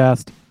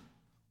Podcast.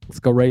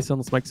 Let's go racing.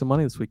 Let's make some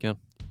money this weekend.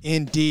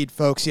 Indeed,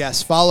 folks.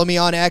 Yes. Follow me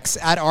on X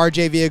at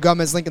RJ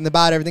Villagomez. Link in the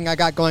bio. Everything I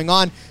got going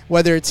on,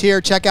 whether it's here,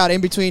 check out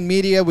In Between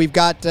Media. We've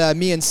got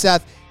me and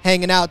Seth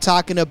hanging out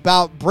talking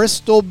about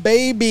Bristol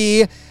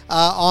Baby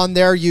on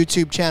their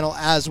YouTube channel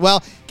as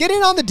well. Get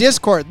in on the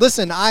Discord.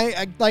 Listen,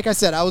 I like I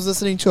said, I was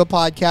listening to a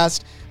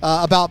podcast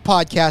about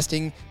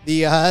podcasting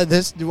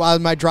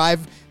on my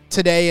drive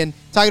today and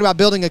talking about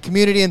building a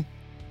community. And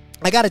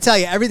I got to tell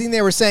you, everything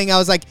they were saying, I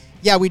was like,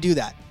 yeah, we do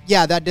that.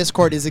 Yeah, that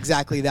Discord is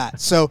exactly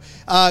that. So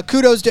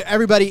kudos to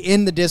everybody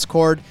in the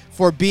Discord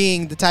for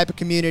being the type of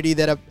community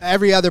that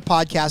every other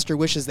podcaster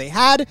wishes they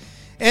had.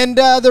 And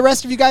the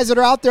rest of you guys that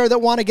are out there that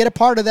want to get a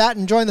part of that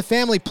and join the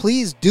family,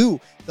 please do.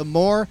 The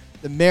more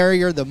the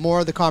merrier, the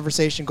more the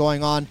conversation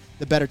going on,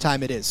 the better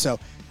time it is. So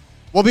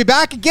we'll be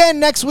back again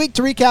next week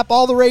to recap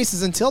all the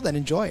races. Until then,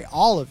 enjoy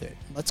all of it.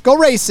 Let's go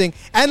racing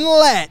and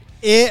let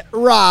it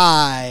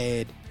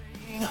ride.